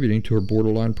 she's attributing to her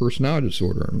borderline personality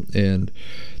disorder. And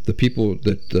the people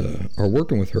that are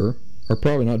working with her are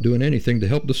probably not doing anything to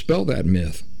help dispel that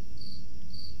myth,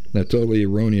 that totally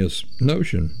erroneous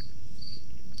notion.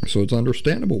 So it's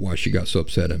understandable why she got so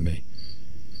upset at me.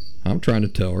 I'm trying to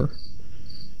tell her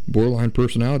borderline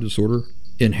personality disorder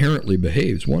inherently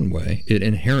behaves one way. It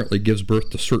inherently gives birth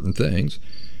to certain things,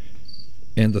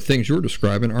 and the things you're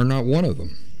describing are not one of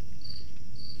them.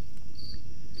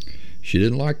 She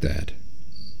didn't like that.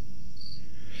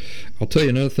 I'll tell you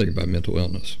another thing about mental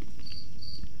illness.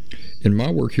 In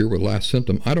my work here with Last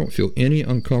Symptom, I don't feel any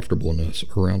uncomfortableness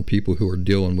around people who are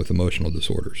dealing with emotional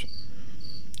disorders,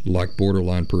 like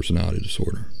borderline personality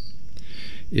disorder.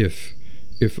 If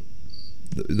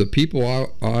The people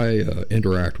I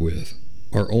interact with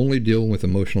are only dealing with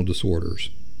emotional disorders.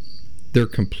 They're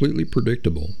completely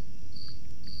predictable.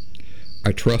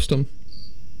 I trust them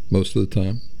most of the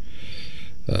time.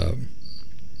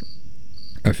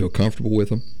 I feel comfortable with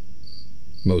them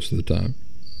most of the time.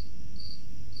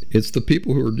 It's the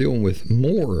people who are dealing with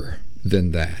more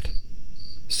than that,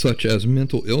 such as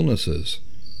mental illnesses,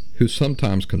 who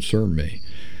sometimes concern me.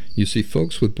 You see,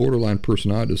 folks with borderline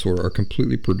personality disorder are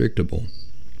completely predictable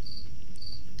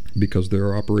because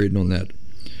they're operating on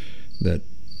that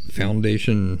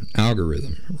foundation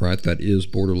algorithm, right? That is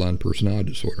borderline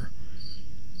personality disorder.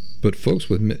 But folks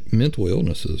with mental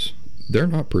illnesses, they're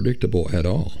not predictable at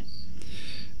all.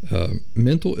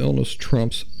 Mental illness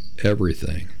trumps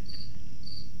everything.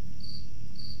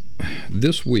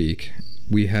 This week,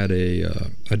 we had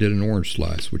I did an orange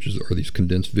slice, which are these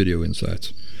condensed video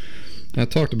insights. I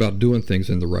talked about doing things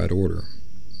in the right order.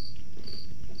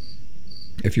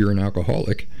 If you're an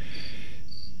alcoholic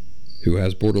who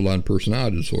has borderline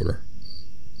personality disorder,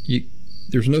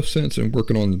 there's no sense in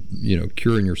working on,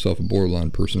 curing yourself of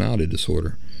borderline personality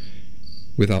disorder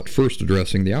without first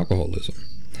addressing the alcoholism.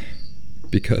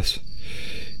 Because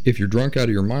if you're drunk out of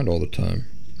your mind all the time,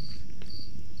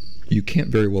 you can't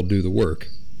very well do the work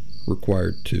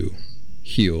required to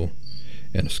heal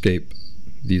and escape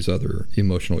these other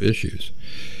emotional issues.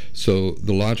 So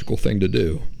the logical thing to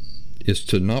do is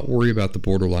to not worry about the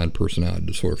borderline personality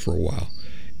disorder for a while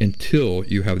until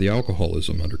you have the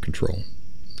alcoholism under control.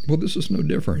 Well, this is no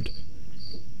different.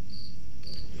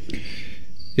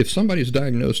 If somebody's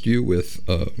diagnosed you with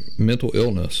mental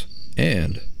illness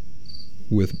and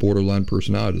with borderline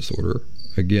personality disorder,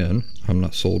 again, I'm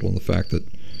not sold on the fact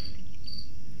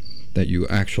that you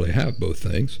actually have both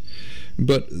things,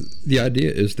 but the idea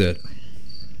is that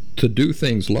to do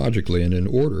things logically and in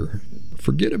order,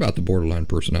 forget about the borderline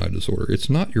personality disorder. It's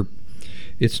not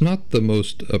the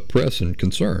most pressing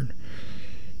concern.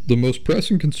 The most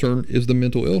pressing concern is the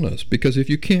mental illness, because if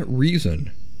you can't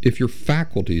reason, if your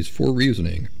faculties for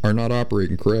reasoning are not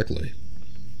operating correctly,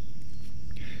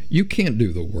 you can't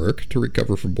do the work to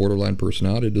recover from borderline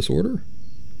personality disorder.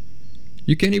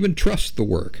 You can't even trust the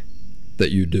work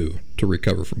that you do to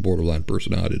recover from borderline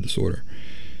personality disorder.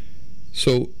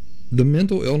 So the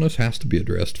mental illness has to be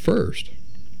addressed first.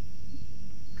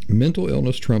 Mental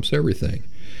illness trumps everything.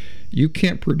 You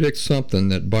can't predict something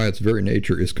that by its very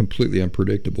nature is completely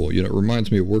unpredictable. It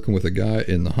reminds me of working with a guy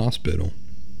in the hospital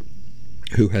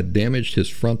who had damaged his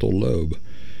frontal lobe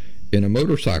in a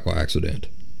motorcycle accident.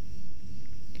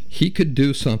 He could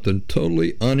do something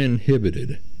totally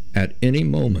uninhibited at any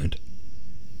moment,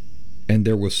 and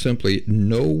there was simply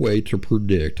no way to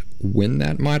predict when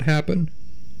that might happen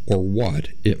or what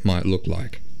it might look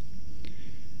like.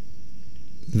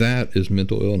 That is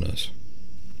mental illness.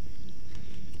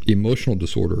 Emotional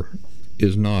disorder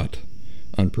is not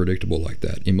unpredictable like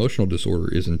that. Emotional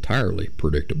disorder is entirely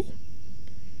predictable.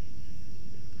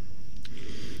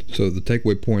 So the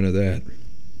takeaway point of that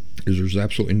is there's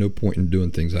absolutely no point in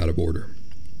doing things out of order.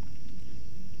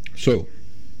 So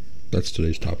that's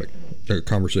today's topic,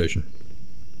 conversation.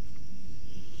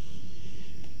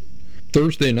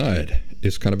 Thursday night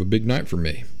is kind of a big night for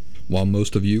me. While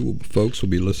most of you folks will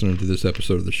be listening to this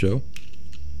episode of the show,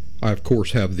 I, of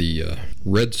course, have the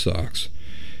Red Sox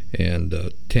and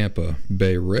Tampa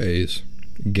Bay Rays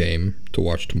game to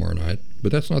watch tomorrow night,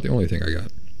 but that's not the only thing I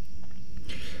got.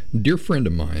 A dear friend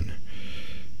of mine,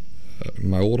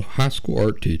 my old high school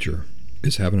art teacher,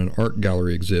 is having an art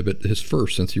gallery exhibit, his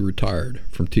first since he retired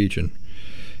from teaching.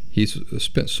 He's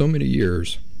spent so many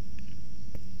years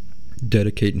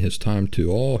dedicating his time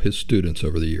to all his students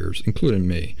over the years, including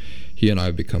me. He and I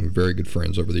have become very good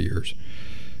friends over the years.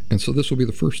 And so this will be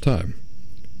the first time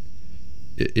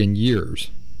in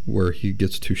years where he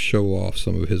gets to show off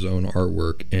some of his own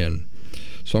artwork. And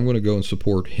so I'm going to go and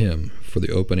support him for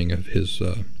the opening of his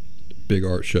big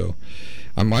art show.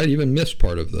 I might even miss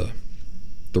part of the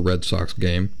Red Sox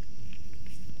game,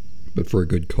 but for a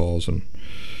good cause. And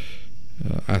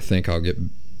I think I'll get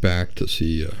back to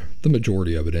see the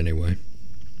majority of it anyway.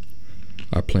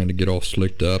 I plan to get all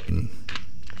slicked up and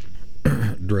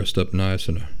dressed up nice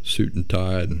in a suit and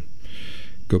tie and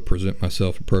go present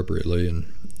myself appropriately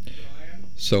and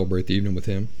celebrate the evening with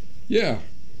him. Yeah.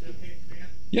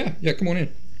 Yeah, come on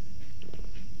in.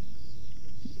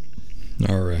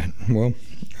 All right. Well,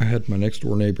 I had my next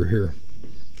door neighbor here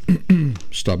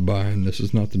stop by, and this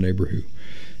is not the neighbor who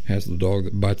has the dog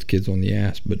that bites kids on the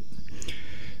ass, but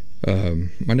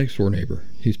my next door neighbor,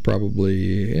 he's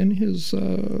probably in his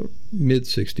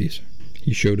mid-60s.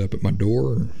 He showed up at my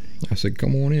door, and I said,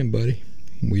 "Come on in, buddy."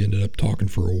 We ended up talking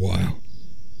for a while.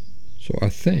 So I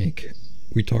think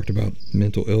we talked about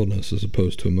mental illness as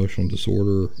opposed to emotional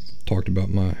disorder. Talked about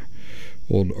my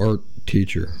old art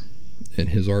teacher and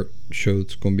his art show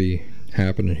that's going to be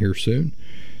happening here soon.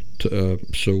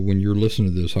 So when you're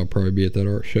listening to this, I'll probably be at that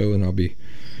art show, and I'll be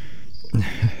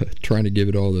trying to give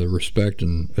it all the respect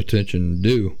and attention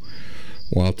due,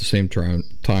 while at the same time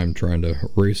trying to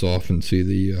race off and see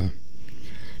the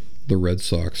Red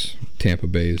Sox Tampa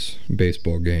Bay's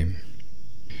baseball game.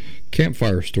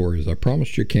 Campfire stories. I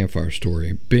promised you a campfire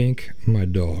story. Bink, my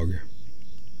dog.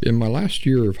 In my last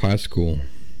year of high school,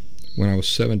 when I was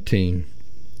 17,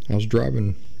 I was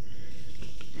driving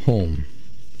home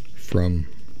from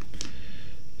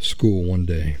school one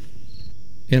day,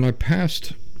 and I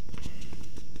passed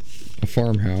a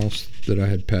farmhouse that I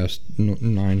had passed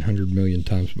 900 million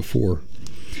times before,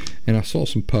 and I saw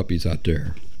some puppies out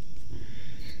there.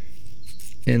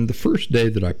 And the first day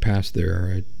that I passed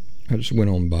there, I just went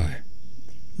on by.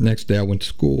 Next day I went to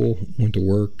school, went to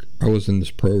work. I was in this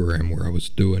program where I was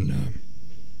doing, I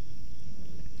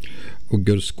would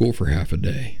go to school for half a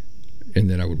day, and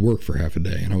then I would work for half a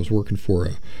day. And I was working for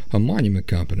a monument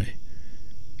company.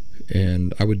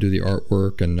 And I would do the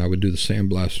artwork, and I would do the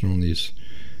sandblasting on these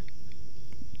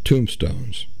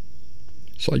tombstones.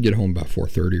 So I'd get home about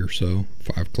 4:30 or so,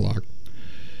 5 o'clock.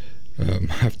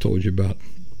 I've told you about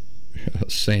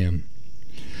Sam,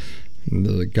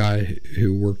 the guy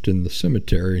who worked in the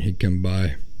cemetery, and he'd come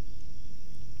by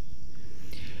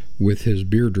with his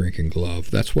beer drinking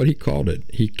glove. That's what he called it.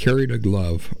 He carried a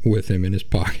glove with him in his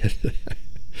pocket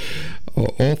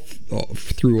all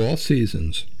through all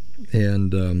seasons.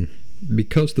 And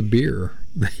because the beer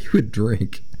that he would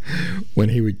drink when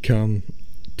he would come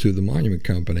to the monument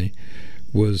company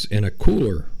was in a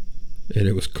cooler, and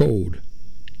it was cold.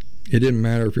 It didn't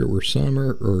matter if it were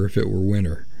summer or if it were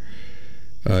winter.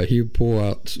 He would pull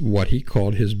out what he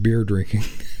called his beer drinking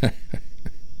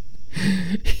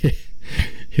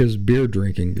his beer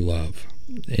drinking glove,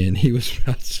 and he was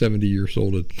about 70 years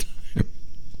old at the time.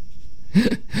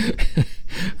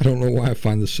 I don't know why I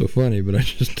find this so funny, but I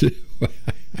just do.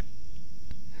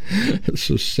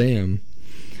 So Sam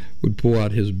would pull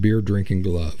out his beer drinking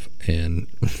glove, and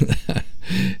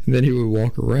then he would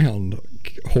walk around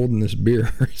holding this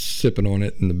beer, sipping on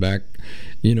it in the back,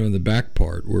 in the back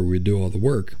part where we do all the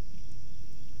work,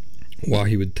 while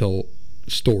he would tell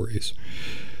stories.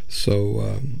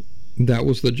 So that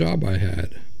was the job I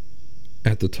had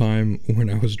at the time. When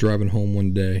I was driving home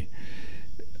one day,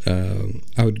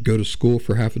 I would go to school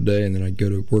for half a day, and then I'd go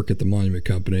to work at the monument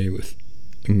company with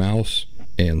Mouse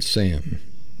and Sam.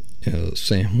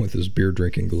 Sam with his beer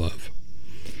drinking glove.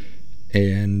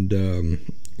 And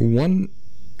one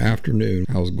afternoon,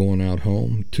 I was going out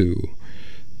home to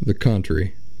the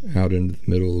country, out into the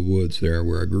middle of the woods there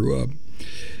where I grew up,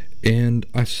 and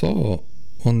I saw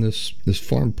on this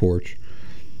farm porch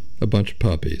a bunch of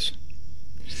puppies.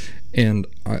 And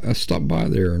I stopped by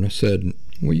there and I said,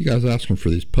 "What are you guys asking for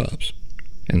these pups?"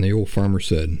 And the old farmer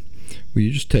said, "Will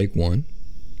you just take one?"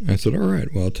 I said, "All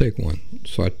right, well, I'll take one."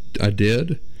 So I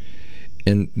did,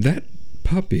 and that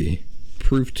puppy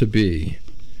proved to be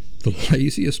the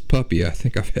laziest puppy I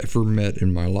think I've ever met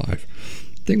in my life.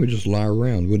 The thing would just lie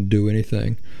around, wouldn't do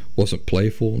anything, wasn't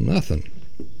playful, nothing.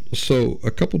 So a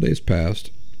couple days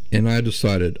passed, and I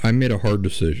made a hard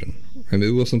decision. I mean,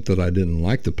 it wasn't that I didn't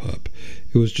like the pup.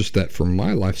 It was just that for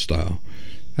my lifestyle,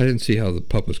 I didn't see how the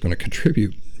pup was going to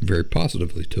contribute very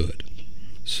positively to it.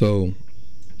 So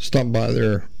stopped by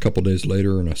there a couple days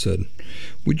later, and I said,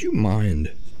 "Would you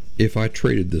mind if I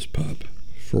traded this pup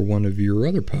for one of your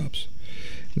other pups?"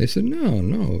 And they said, No,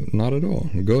 not at all.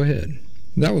 Go ahead.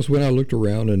 That was when I looked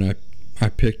around, and I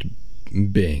picked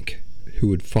Bink, who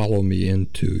would follow me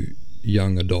into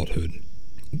young adulthood.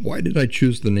 Why did I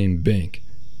choose the name Bink?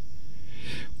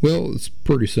 Well, it's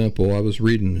pretty simple. I was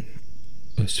reading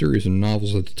a series of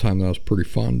novels at the time that I was pretty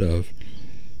fond of.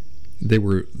 They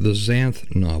were the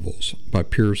Xanth novels by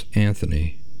Piers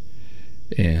Anthony,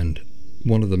 and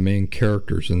one of the main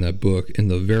characters in that book, in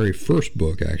the very first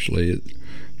book actually,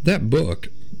 that book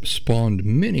spawned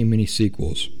many, many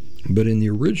sequels, but in the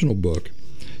original book,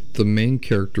 the main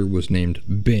character was named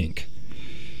Bink.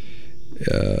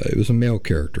 It was a male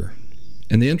character.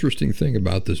 And the interesting thing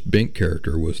about this Bink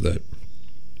character was that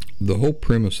the whole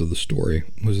premise of the story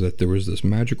was that there was this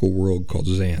magical world called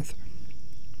Xanth.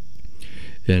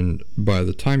 And by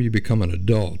the time you become an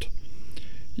adult,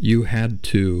 you had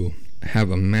to have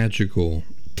a magical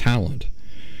talent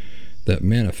that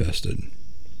manifested.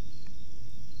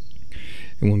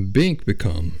 And when Bink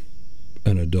became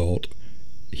an adult,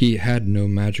 he had no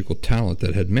magical talent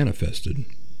that had manifested.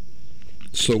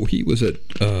 So he was at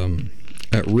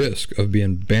risk of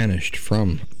being banished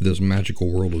from this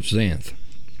magical world of Xanth.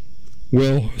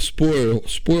 Well,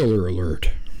 spoiler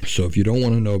alert. So if you don't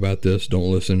want to know about this,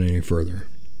 don't listen any further.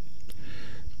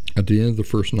 At the end of the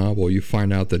first novel, you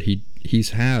find out that he's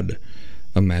had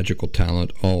a magical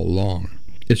talent all along.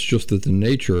 It's just that the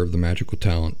nature of the magical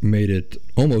talent made it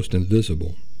almost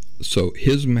invisible. So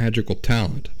his magical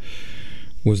talent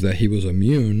was that he was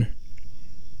immune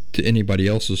to anybody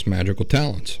else's magical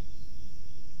talents.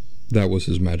 That was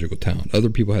his magical talent. Other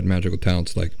people had magical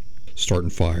talents like starting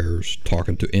fires,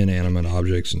 talking to inanimate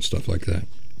objects, and stuff like that.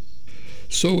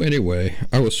 So anyway,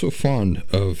 I was so fond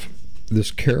of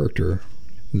this character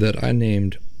that I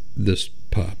named this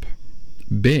pup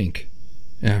Bink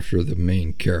after the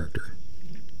main character.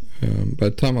 By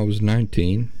the time I was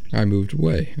 19, I moved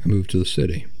away. I moved to the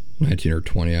city. 19 or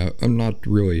 20. I'm not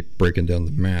really breaking down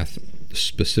the math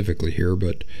specifically here,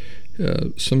 but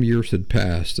some years had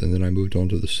passed, and then I moved on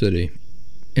to the city.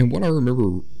 And what I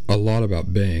remember a lot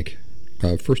about Bank,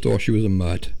 first of all, she was a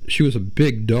mutt. She was a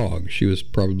big dog. She was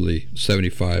probably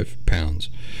 75 pounds.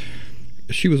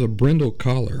 She was a brindle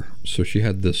collar, so she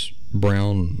had this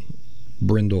brown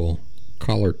brindle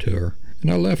collar to her.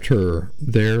 And I left her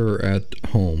there at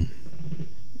home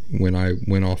when I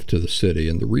went off to the city.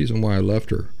 And the reason why I left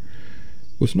her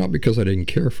was not because I didn't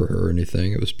care for her or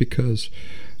anything. It was because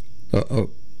a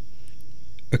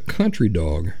country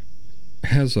dog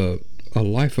has a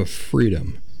life of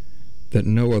freedom that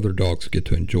no other dogs get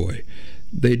to enjoy.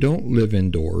 They don't live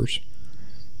indoors.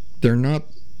 They're not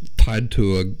tied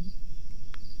to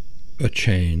a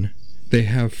chain. They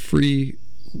have free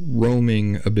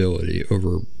roaming ability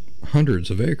over hundreds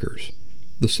of acres,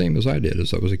 the same as I did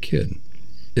as I was a kid.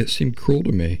 It seemed cruel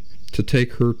to me to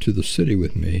take her to the city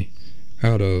with me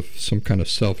out of some kind of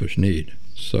selfish need.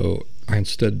 So I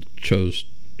instead chose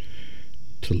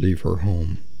to leave her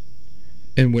home.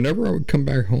 And whenever I would come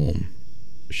back home,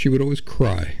 she would always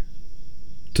cry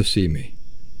to see me.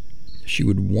 She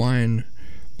would whine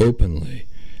openly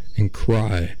and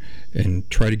cry and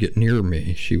try to get near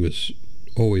me. She was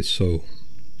always so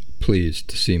pleased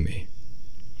to see me.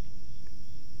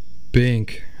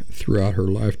 Bink, throughout her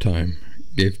lifetime,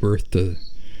 gave birth to,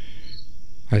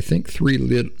 I think, 3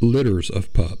 litters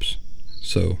of pups.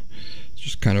 So it's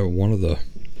just kind of one of the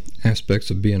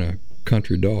aspects of being a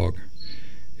country dog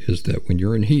is that when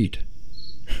you're in heat,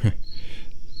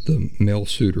 the male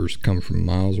suitors come from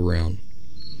miles around.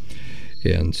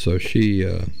 And so she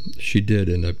did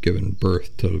end up giving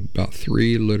birth to about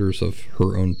 3 litters of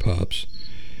her own pups,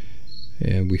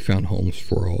 and we found homes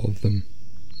for all of them.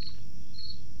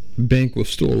 Bank was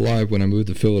still alive when I moved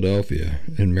to Philadelphia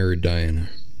and married Diana.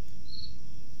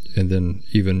 And then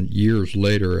even years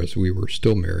later, as we were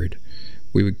still married,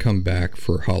 we would come back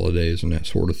for holidays and that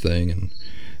sort of thing,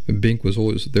 and Bink was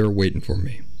always there waiting for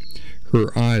me.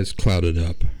 Her eyes clouded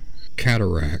up,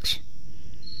 cataracts,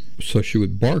 so she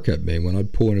would bark at me when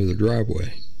I'd pull into the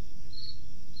driveway.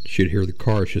 She'd hear the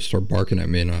car, she'd start barking at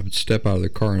me, and I would step out of the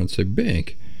car and say,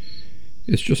 "Bink,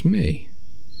 it's just me."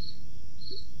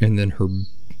 And then her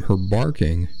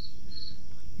barking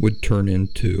would turn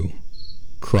into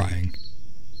crying.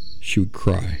 She would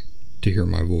cry to hear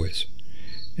my voice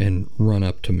and run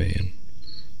up to me. And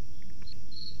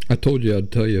I told you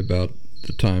I'd tell you about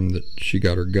the time that she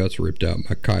got her guts ripped out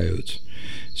by coyotes.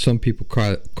 Some people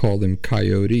call them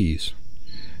coyotes.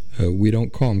 We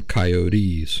don't call them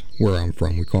coyotes where I'm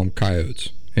from. We call them coyotes.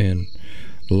 And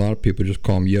a lot of people just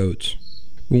call them yotes.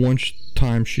 One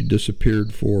time she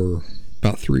disappeared for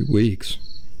about 3 weeks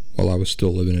while I was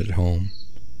still living at home.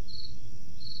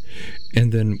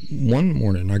 And then one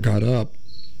morning I got up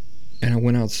and I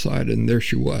went outside, and there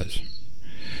she was.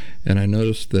 And I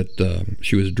noticed that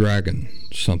she was dragging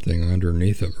something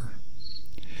underneath of her.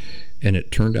 And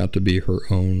it turned out to be her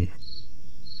own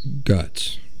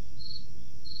guts.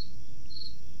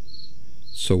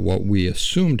 So what we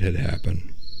assumed had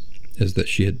happened is that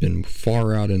she had been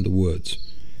far out in the woods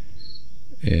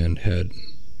and had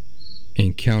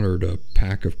encountered a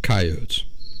pack of coyotes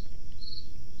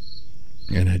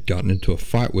and had gotten into a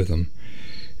fight with them,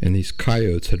 and these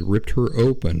coyotes had ripped her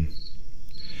open,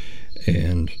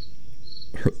 and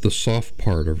the soft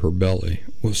part of her belly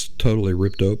was totally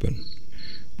ripped open.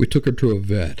 We took her to a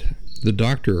vet. The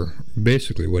doctor,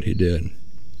 basically what he did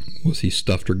was he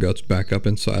stuffed her guts back up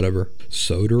inside of her,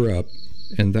 sewed her up,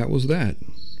 and that was that.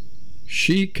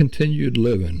 She continued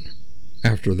living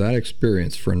after that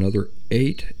experience for another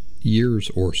 8 years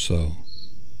or so.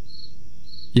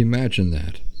 Imagine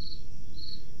that.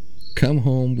 Come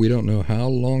home, we don't know how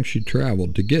long she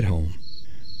traveled to get home,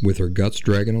 with her guts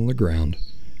dragging on the ground,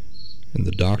 and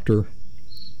the doctor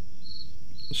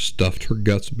stuffed her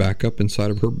guts back up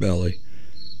inside of her belly,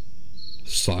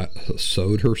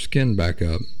 sewed her skin back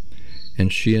up,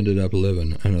 and she ended up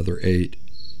living another 8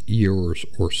 years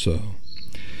or so.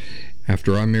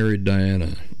 After I married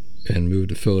Diana and moved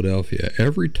to Philadelphia,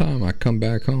 every time I come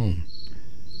back home,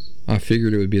 I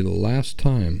figured it would be the last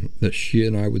time that she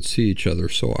and I would see each other,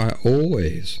 so I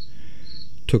always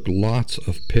took lots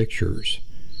of pictures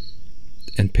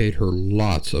and paid her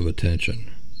lots of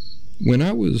attention. When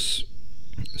I was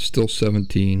still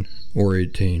 17 or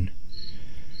 18,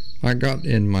 I got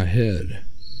in my head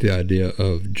the idea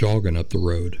of jogging up the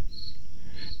road.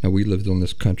 Now, we lived on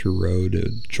this country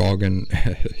road, jogging,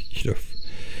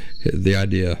 the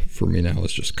idea for me now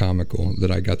is just comical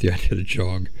that I got the idea to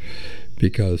jog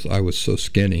because I was so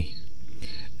skinny.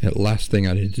 And the last thing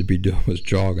I needed to be doing was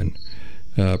jogging.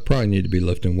 Probably need to be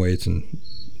lifting weights and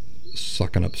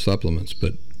sucking up supplements,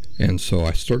 and so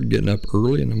I started getting up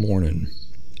early in the morning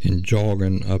and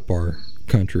jogging up our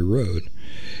country road.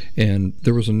 And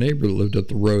there was a neighbor that lived up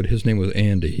the road. His name was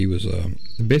Andy. He was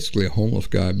basically a homeless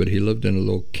guy, but he lived in a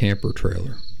little camper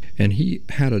trailer. And he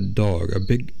had a dog, a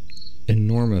big,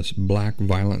 enormous, black,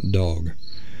 violent dog,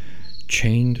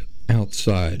 chained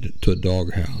outside to a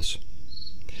doghouse.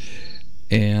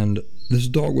 And this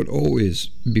dog would always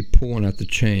be pulling at the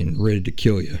chain, ready to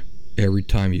kill you every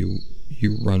time you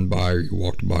run by or you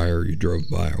walked by or you drove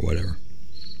by or whatever.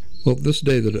 Well, this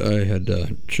day that I had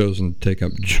chosen to take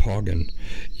up jogging,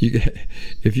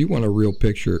 if you want a real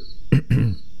picture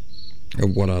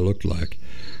of what I looked like,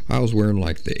 I was wearing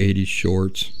like the 80s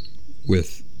shorts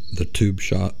with the tube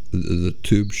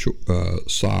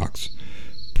socks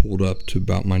pulled up to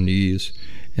about my knees,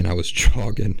 and I was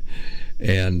jogging,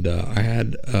 and I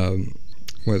had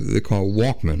what they call a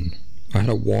Walkman. I had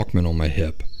a Walkman on my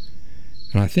hip,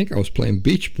 and I think I was playing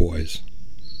Beach Boys,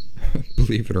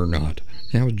 believe it or not.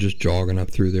 And I was just jogging up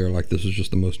through there like this was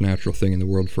just the most natural thing in the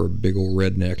world for a big old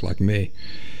redneck like me.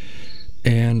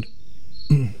 And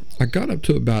I got up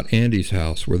to about Andy's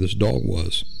house where this dog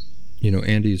was,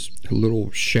 Andy's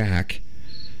little shack,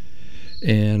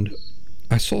 and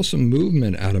I saw some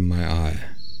movement out of my eye.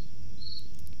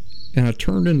 And I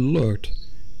turned and looked,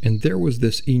 and there was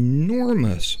this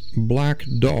enormous black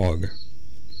dog,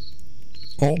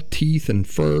 all teeth and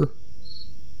fur,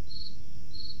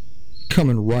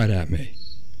 coming right at me.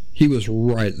 He was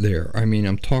right there. I mean,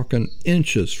 I'm talking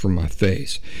inches from my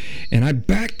face. And I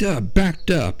backed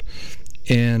up,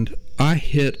 and I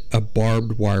hit a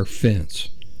barbed wire fence.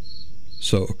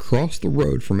 So across the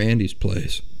road from Andy's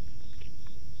place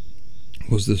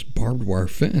was this barbed wire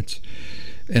fence,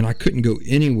 and I couldn't go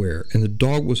anywhere, and the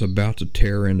dog was about to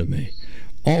tear into me.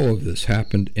 All of this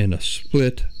happened in a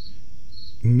split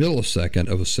millisecond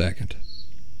of a second.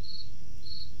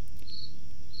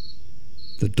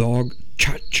 The dog,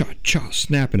 cha-cha-cha,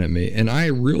 snapping at me. And I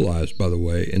realized, by the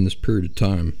way, in this period of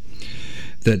time,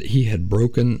 that he had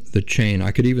broken the chain.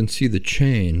 I could even see the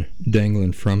chain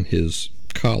dangling from his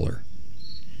collar.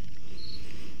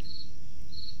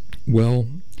 Well,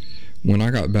 when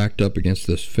I got backed up against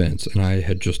this fence and I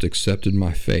had just accepted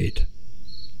my fate,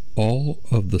 all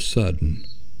of the sudden,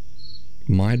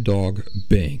 my dog,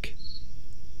 Bink,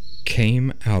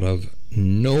 came out of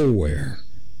nowhere,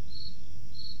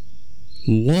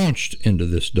 launched into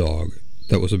this dog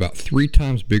that was about 3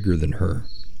 times bigger than her.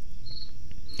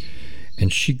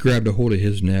 And she grabbed a hold of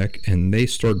his neck, and they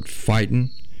started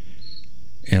fighting.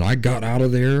 And I got out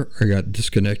of there. I got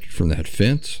disconnected from that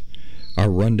fence. I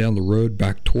run down the road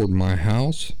back toward my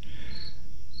house.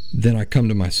 Then I come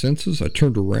to my senses. I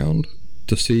turned around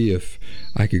to see if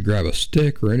I could grab a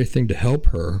stick or anything to help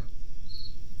her.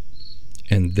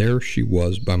 And there she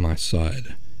was by my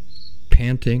side,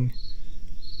 panting,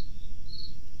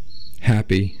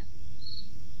 happy,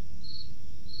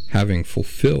 having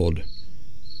fulfilled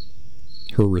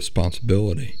her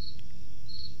responsibility.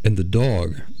 And the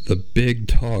dog, the big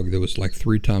dog that was like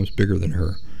 3 times bigger than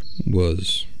her,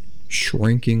 was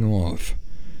shrinking off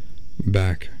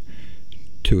back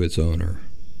to its owner.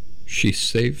 She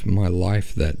saved my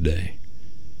life that day.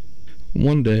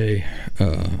 One day,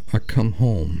 I come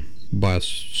home by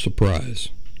surprise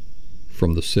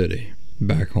from the city,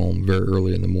 back home very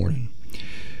early in the morning.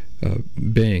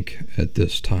 Bank at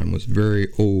this time was very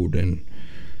old, and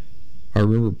I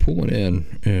remember pulling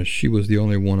in, and she was the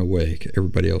only one awake.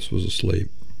 Everybody else was asleep.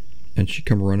 And she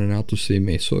come running out to see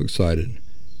me, so excited.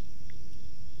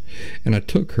 And I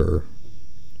took her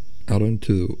out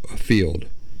into a field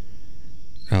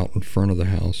out in front of the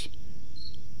house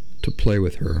to play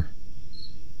with her.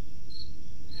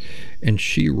 And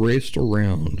she raced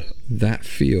around that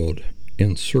field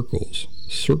in circles,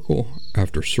 circle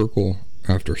after circle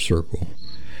after circle.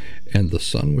 And the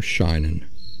sun was shining.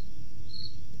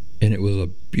 And it was a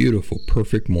beautiful,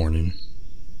 perfect morning.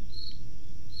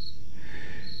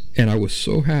 And I was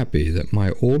so happy that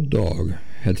my old dog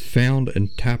had found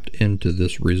and tapped into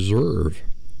this reserve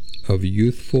of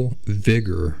youthful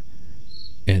vigor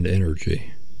and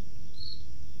energy.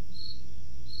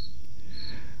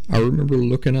 I remember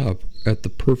looking up at the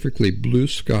perfectly blue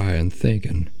sky and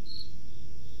thinking,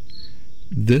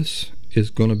 this is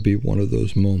going to be one of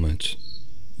those moments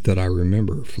that I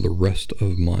remember for the rest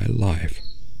of my life.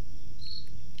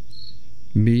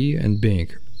 Me and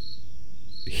Bink,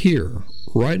 here,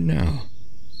 right now,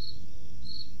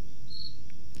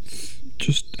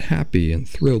 just happy and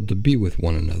thrilled to be with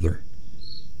one another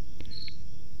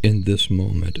in this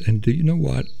moment. And do you know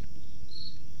what?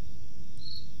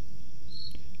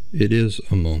 It is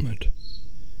a moment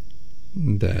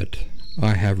that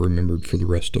I have remembered for the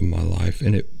rest of my life,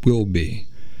 and it will be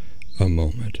a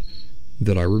moment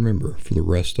that I remember for the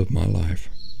rest of my life.